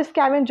remember what is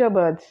scavenger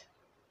birds?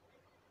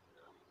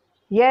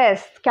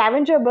 Yes,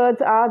 scavenger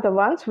birds are the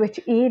ones which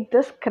eat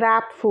the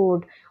scrap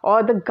food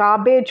or the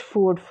garbage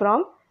food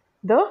from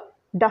the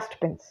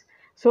dustbins.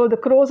 So the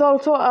crows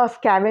also are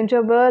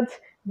scavenger birds.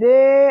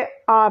 They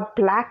are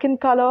black in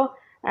color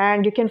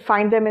and you can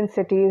find them in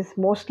cities,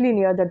 mostly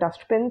near the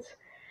dustbins.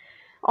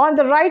 On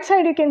the right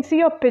side, you can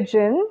see a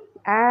pigeon.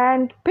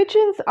 And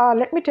pigeons are,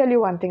 let me tell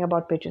you one thing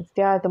about pigeons.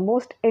 They are the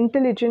most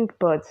intelligent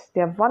birds.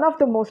 They are one of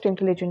the most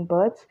intelligent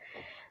birds.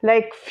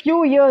 Like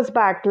few years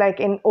back, like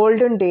in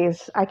olden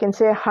days, I can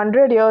say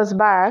 100 years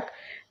back,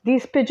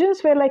 these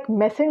pigeons were like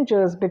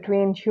messengers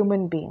between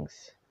human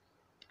beings.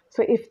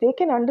 So if they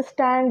can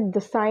understand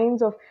the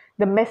signs of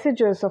the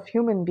messages of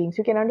human beings,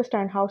 you can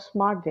understand how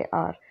smart they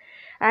are.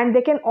 And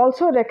they can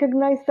also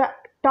recognize the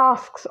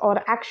tasks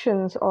or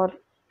actions or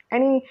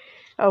any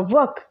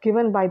work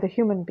given by the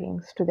human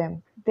beings to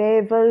them.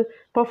 They will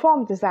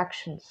perform these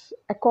actions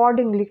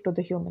accordingly to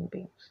the human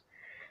beings.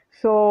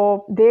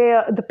 So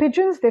the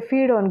pigeons, they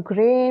feed on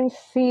grains,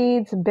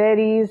 seeds,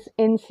 berries,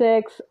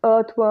 insects,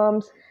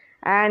 earthworms,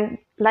 and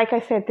like I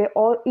said, they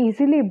all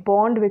easily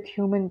bond with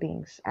human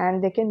beings,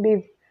 and they can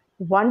be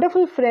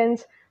wonderful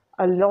friends,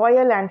 a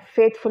loyal and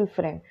faithful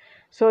friend.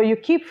 So you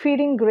keep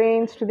feeding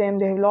grains to them,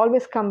 they will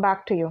always come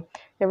back to you.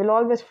 They will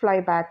always fly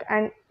back.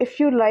 And if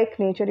you like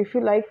nature, if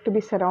you like to be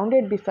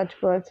surrounded by such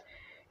birds,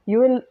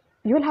 you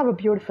will have a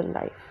beautiful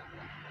life.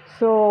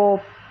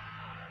 So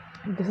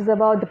this is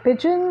about the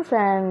pigeons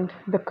and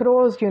the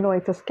crows.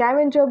 It's a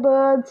scavenger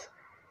birds.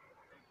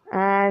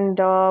 And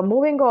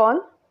moving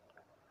on.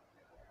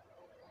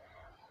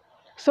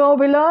 So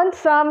we learned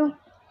some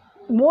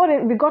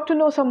more, we got to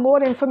know some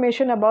more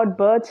information about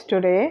birds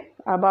today,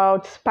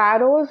 about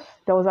sparrows.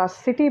 Those are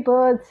city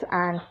birds,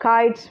 and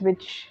kites,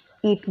 which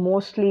eat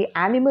mostly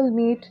animal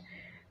meat.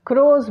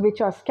 Crows,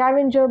 which are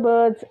scavenger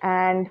birds,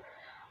 and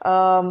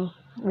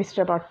we said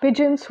about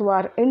pigeons, who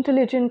are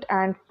intelligent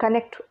and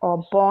connect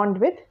or bond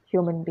with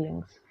human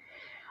beings.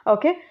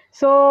 Okay,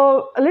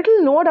 so a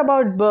little note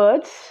about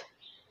birds.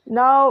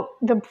 Now,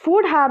 the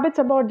food habits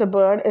about the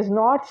bird is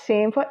not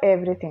same for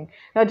everything.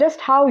 Now,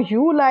 just how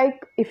you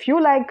like, if you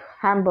like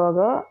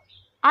hamburger,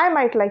 I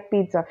might like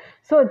pizza.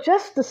 So,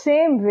 just the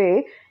same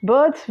way,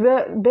 birds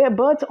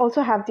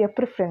also have their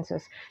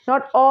preferences.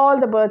 Not all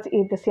the birds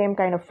eat the same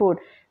kind of food.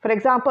 For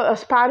example, a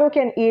sparrow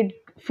can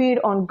feed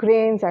on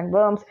grains and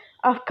worms.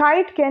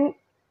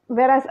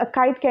 Whereas a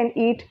kite can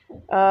eat,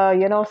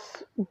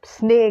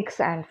 snakes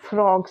and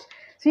frogs.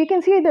 So you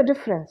can see the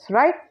difference,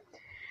 right?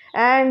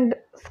 And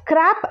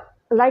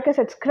like I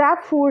said,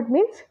 scrap food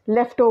means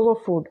leftover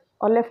food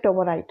or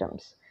leftover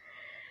items.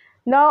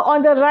 Now,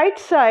 on the right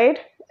side,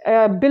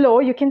 below,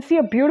 you can see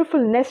a beautiful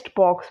nest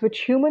box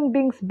which human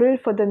beings build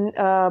for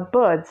the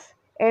birds.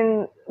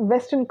 In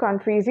Western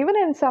countries, even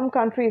in some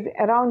countries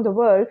around the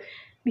world,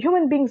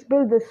 human beings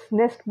build these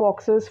nest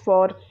boxes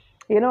for,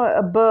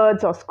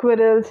 birds or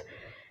squirrels.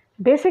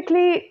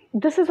 Basically,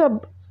 this is a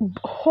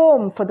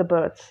home for the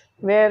birds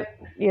where,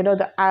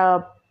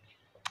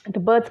 the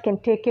birds can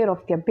take care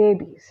of their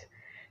babies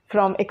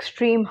from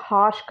extreme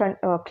harsh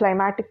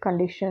climatic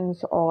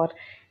conditions, or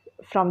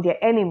from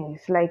their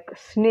enemies like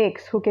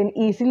snakes, who can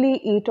easily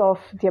eat off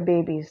their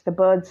babies, the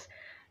birds'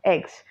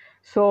 eggs.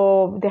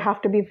 So they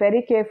have to be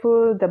very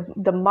careful.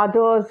 The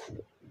mothers,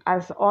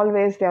 as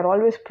always, they are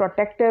always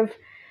protective.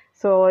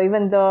 So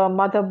even the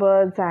mother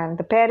birds and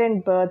the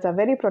parent birds are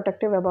very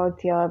protective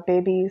about their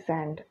babies,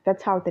 and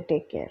that's how they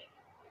take care.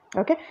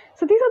 Okay,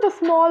 so these are the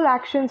small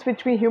actions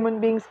which we human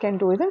beings can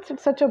do. Isn't it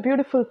such a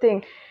beautiful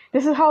thing?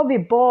 This is how we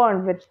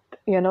bond with,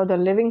 the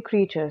living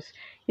creatures.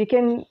 You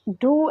can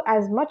do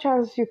as much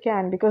as you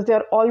can, because they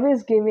are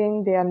always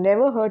giving. They are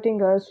never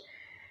hurting us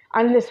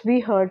unless we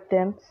hurt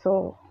them.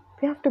 So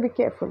we have to be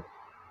careful.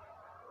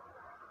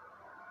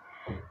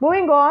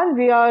 Moving on,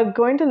 we are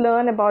going to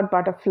learn about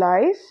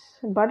butterflies.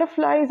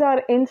 Butterflies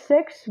are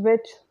insects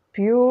with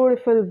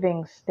beautiful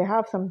wings. They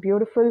have some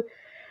beautiful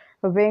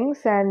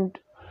wings, and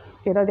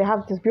they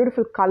have these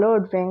beautiful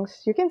colored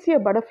wings. You can see a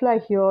butterfly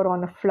here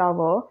on a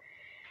flower.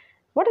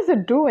 What is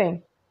it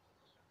doing?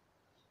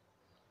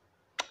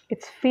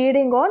 It's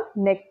feeding on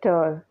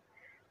nectar.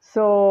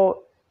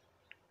 So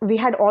we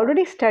had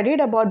already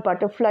studied about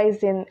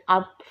butterflies in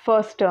our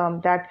first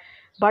term, that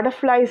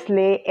butterflies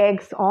lay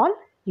eggs on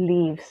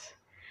leaves.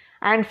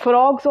 And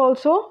frogs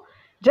also,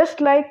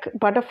 just like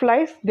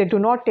butterflies, they do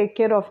not take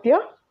care of their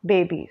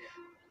babies.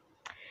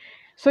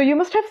 So you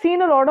must have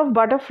seen a lot of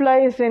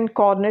butterflies in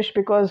Cornish,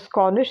 because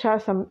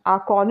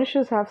our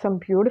Cornishes have some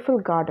beautiful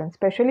gardens,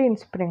 especially in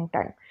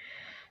springtime.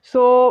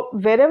 So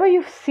wherever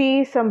you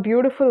see some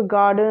beautiful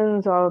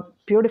gardens or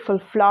beautiful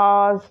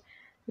flowers,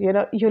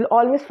 you'll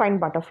always find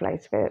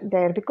butterflies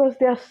there, because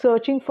they are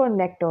searching for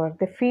nectar.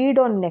 They feed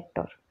on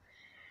nectar.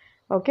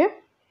 Okay.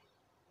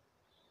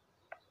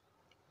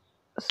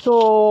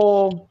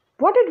 So,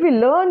 what did we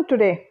learn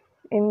today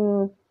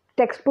in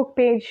textbook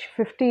page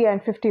 50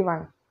 and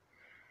 51?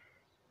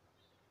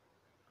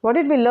 What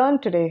did we learn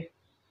today?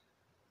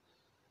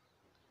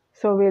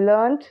 So, we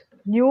learned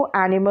new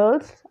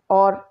animals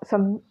or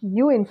some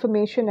new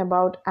information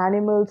about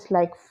animals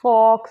like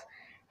fox,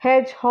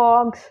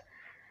 hedgehogs,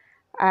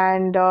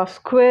 and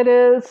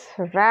squirrels,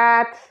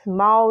 rats,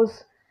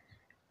 mouse.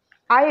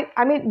 I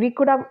mean we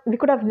could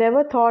have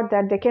never thought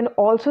that they can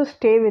also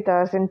stay with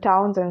us in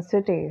towns and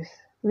cities.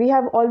 We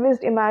have always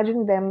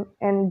imagined them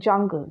in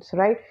jungles,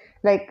 right?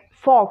 Like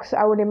fox,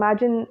 I would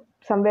imagine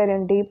somewhere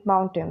in deep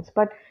mountains.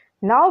 But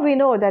now we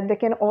know that they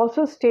can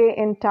also stay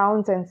in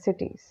towns and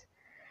cities.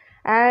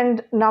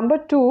 And number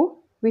two,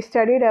 we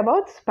studied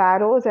about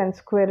sparrows and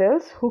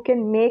squirrels who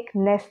can make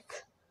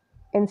nests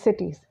in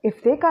cities.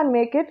 If they can't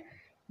make it,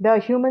 the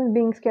human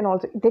beings can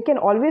also, they can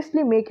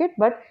obviously make it,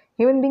 but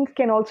human beings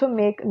can also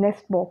make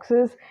nest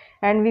boxes.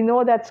 And we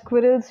know that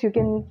squirrels, you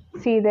can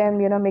see them,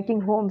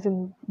 making homes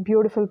in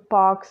beautiful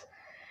parks.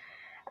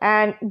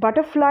 And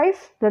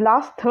butterflies, the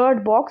last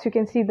third box, you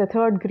can see the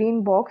third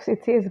green box,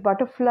 it says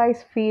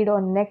butterflies feed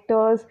on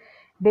nectars.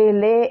 They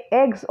lay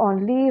eggs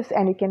on leaves,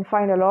 and you can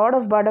find a lot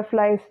of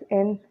butterflies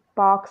in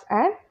parks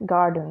and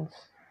gardens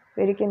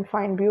where you can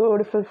find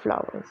beautiful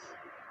flowers.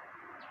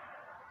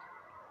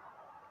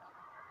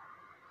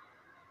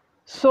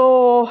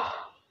 So,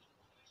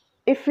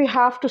 if we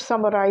have to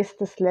summarize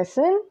this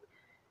lesson,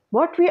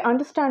 what we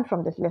understand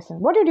from this lesson?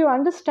 What did you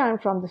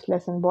understand from this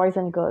lesson, boys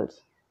and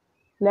girls?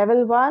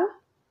 Level 1,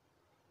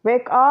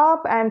 wake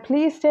up and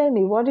please tell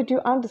me, what did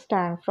you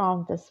understand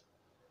from this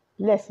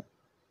lesson?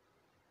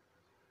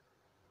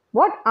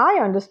 What I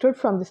understood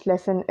from this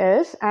lesson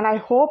is, and I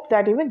hope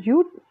that even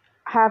you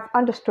have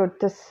understood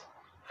this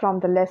from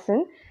the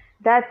lesson,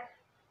 that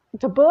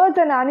the birds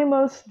and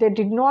animals, they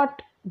did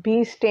not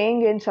be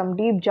staying in some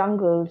deep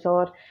jungles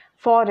or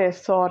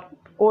forests or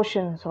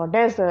oceans or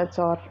deserts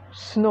or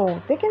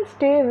snow. They can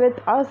stay with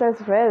us as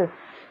well.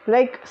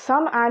 Like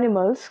some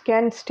animals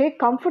can stay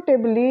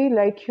comfortably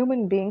like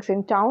human beings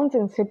in towns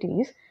and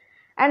cities.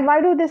 And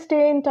why do they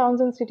stay in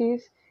towns and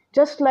cities?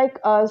 Just like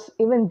us,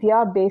 even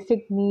their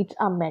basic needs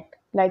are met,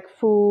 like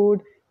food,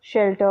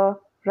 shelter,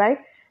 right?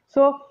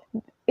 So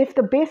if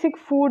the basic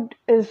food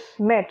is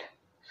met,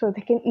 so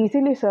they can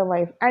easily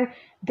survive, and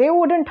they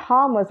wouldn't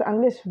harm us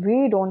unless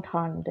we don't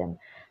harm them.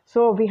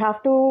 So we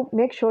have to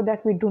make sure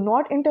that we do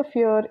not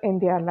interfere in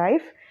their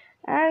life,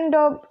 and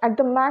at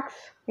the max,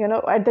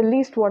 at the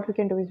least, what we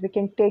can do is we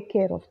can take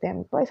care of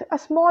them by a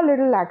small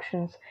little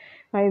actions,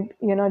 by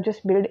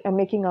just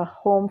making a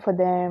home for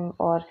them,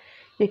 or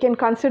you can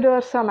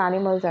consider some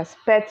animals as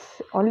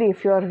pets only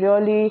if you are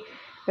really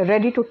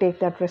ready to take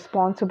that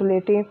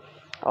responsibility.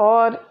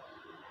 Or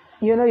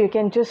you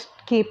can just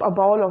keep a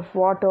bowl of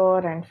water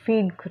and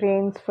feed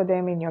grains for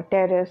them in your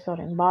terrace or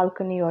in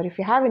balcony, or if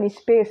you have any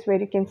space where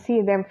you can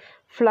see them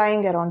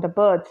flying around, the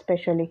birds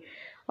especially.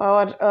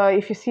 Or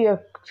if you see a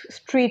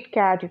street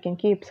cat, you can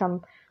keep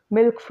some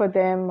milk for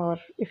them. Or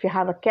if you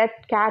have a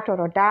cat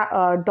or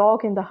a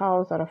dog in the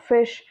house, or a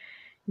fish,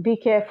 be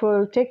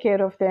careful, take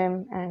care of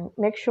them, and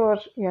make sure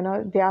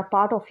they are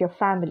part of your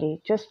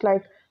family, just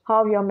like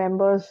how your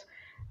members,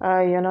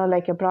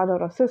 like your brother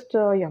or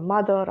sister, your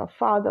mother or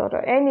father,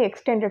 or any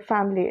extended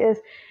family is.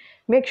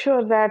 Make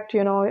sure that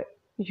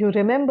you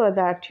remember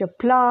that your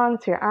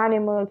plants, your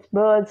animals,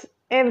 birds,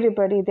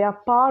 everybody, they are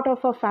part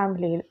of a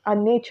family, a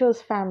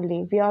nature's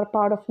family. We are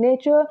part of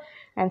nature,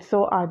 and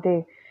so are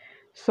they.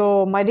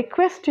 So my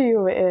request to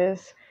you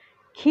is,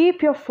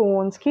 keep your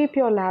phones, keep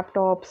your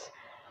laptops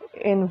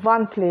in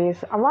one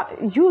place.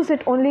 Use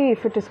it only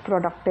if it is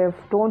productive.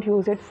 Don't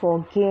use it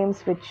for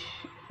games which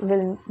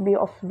will be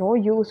of no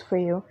use for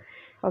you.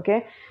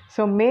 Okay,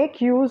 so make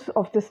use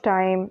of this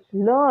time,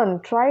 learn,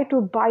 try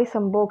to buy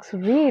some books,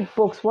 read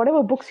books,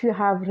 whatever books you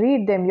have,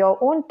 read them. Your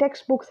own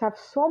textbooks have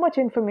so much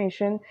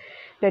information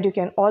that you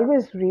can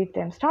always read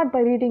them. Start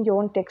by reading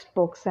your own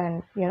textbooks,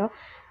 and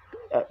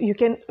you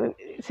can,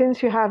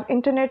 since you have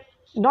internet,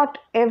 not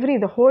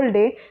the whole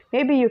day,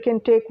 maybe you can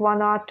take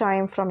 1 hour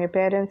time from your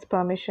parents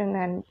permission,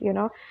 and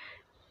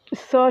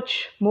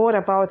search more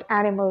about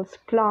animals,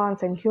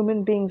 plants, and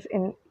human beings.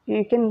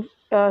 You can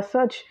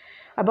search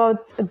about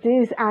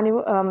these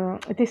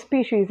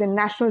species in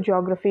National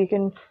Geography. You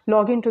can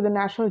log into the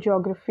National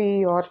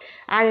Geography or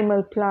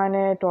Animal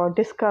Planet or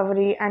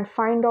Discovery and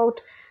find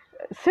out,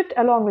 sit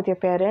along with your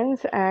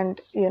parents,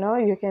 and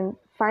you can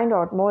find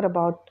out more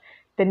about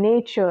the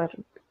nature.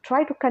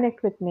 Try to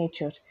connect with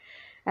nature,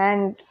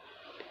 and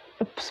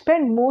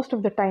spend most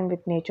of the time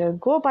with nature.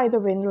 Go by the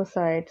window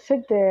side,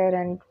 sit there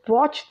and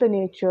watch the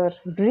nature,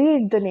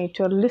 read the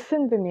nature,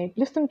 listen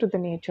to the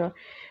nature,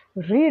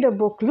 read a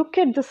book, look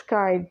at the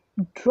sky,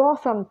 draw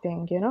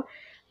something,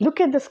 look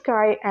at the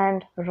sky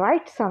and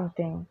write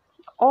something.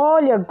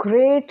 All your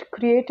great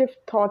creative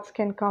thoughts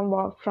can come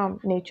out from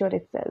nature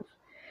itself.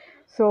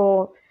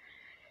 So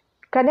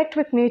connect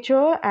with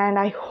nature, and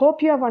I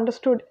hope you have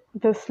understood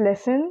this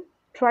lesson.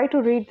 Try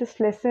to read this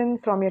lesson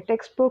from your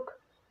textbook.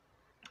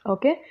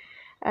 Okay,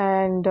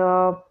 And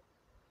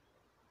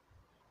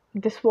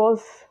this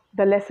was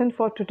the lesson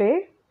for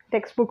today.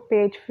 Textbook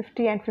page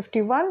 50 and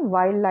 51,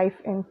 Wildlife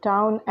in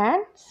Town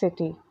and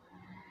City.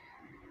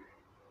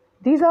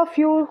 These are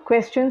few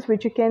questions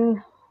which you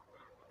can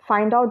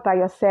find out by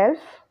yourself.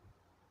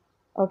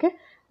 Okay,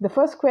 the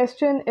first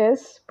question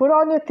is, put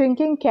on your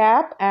thinking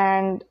cap,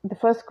 and the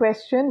first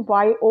question,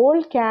 why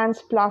old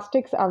cans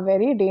plastics are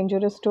very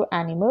dangerous to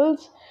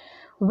animals.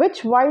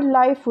 Which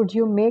wildlife would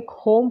you make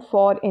home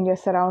for in your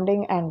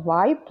surrounding and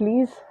why?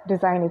 Please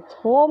design its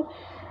home.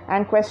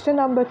 And question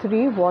number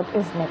 3, what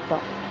is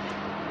nectar?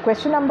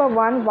 Question number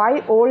 1,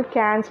 why old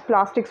cans,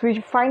 plastics?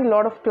 We find a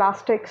lot of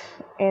plastics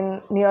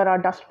near our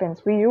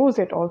dustbins. We use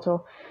it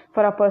also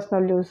for our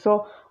personal use.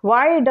 So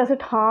why does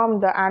it harm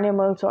the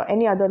animals or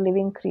any other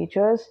living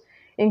creatures,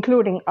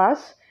 including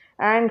us?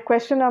 And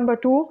question number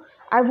 2,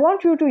 I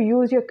want you to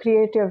use your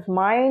creative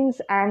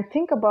minds and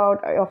think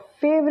about your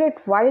favorite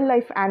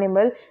wildlife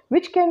animal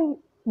which can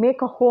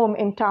make a home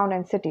in town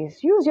and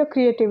cities. Use your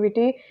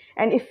creativity,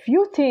 and if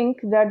you think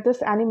that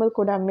this animal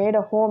could have made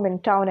a home in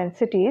town and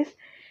cities,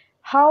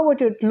 how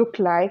would it look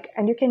like?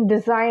 And you can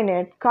design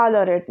it,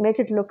 color it, make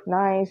it look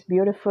nice,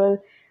 beautiful.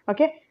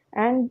 Okay,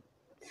 and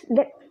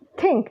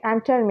think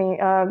and tell me.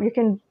 You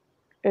can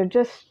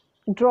just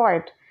draw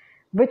it.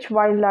 Which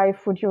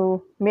wildlife would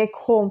you make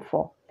home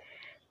for?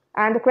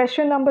 And the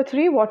question number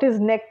 3, what is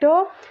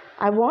nectar?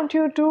 I want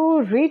you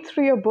to read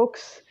through your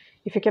books.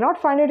 If you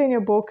cannot find it in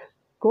your book,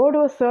 go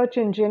to a search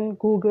engine,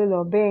 Google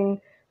or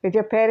Bing, with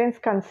your parents'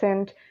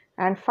 consent,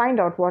 and find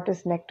out what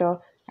is nectar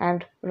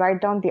and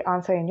write down the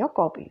answer in your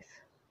copies.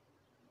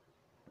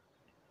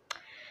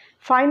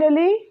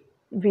 Finally,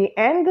 we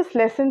end this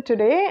lesson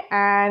today,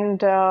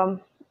 and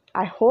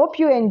I hope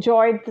you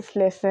enjoyed this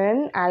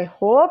lesson. I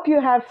hope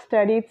you have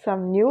studied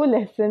some new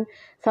lesson,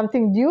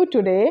 something new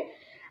today.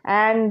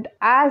 And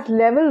as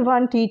level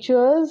 1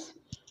 teachers,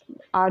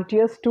 our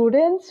dear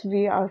students,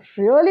 we are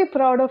really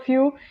proud of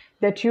you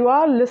that you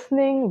are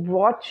listening,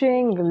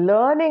 watching,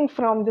 learning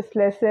from these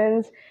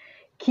lessons.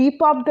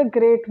 Keep up the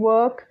great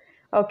work.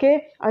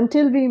 Okay,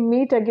 until we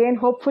meet again,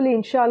 hopefully,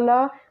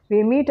 inshallah,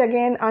 we meet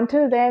again.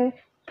 Until then,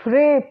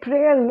 pray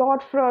a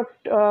lot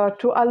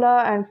to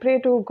Allah and pray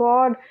to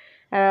God.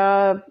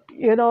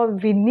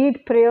 We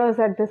need prayers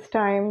at this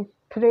time.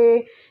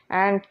 Pray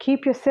and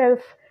keep yourself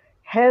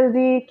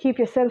healthy, keep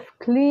yourself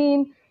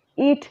clean,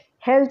 eat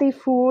healthy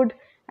food,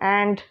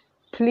 and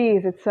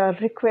please, it's a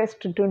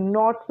request, do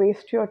not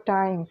waste your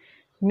time.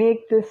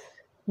 Make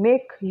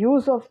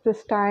use of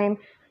this time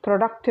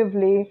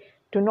productively.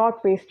 Do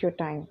not waste your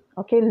time.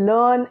 Okay,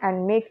 learn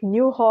and make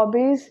new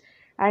hobbies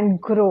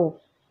and grow.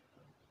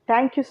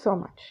 Thank you so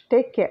much.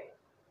 Take care.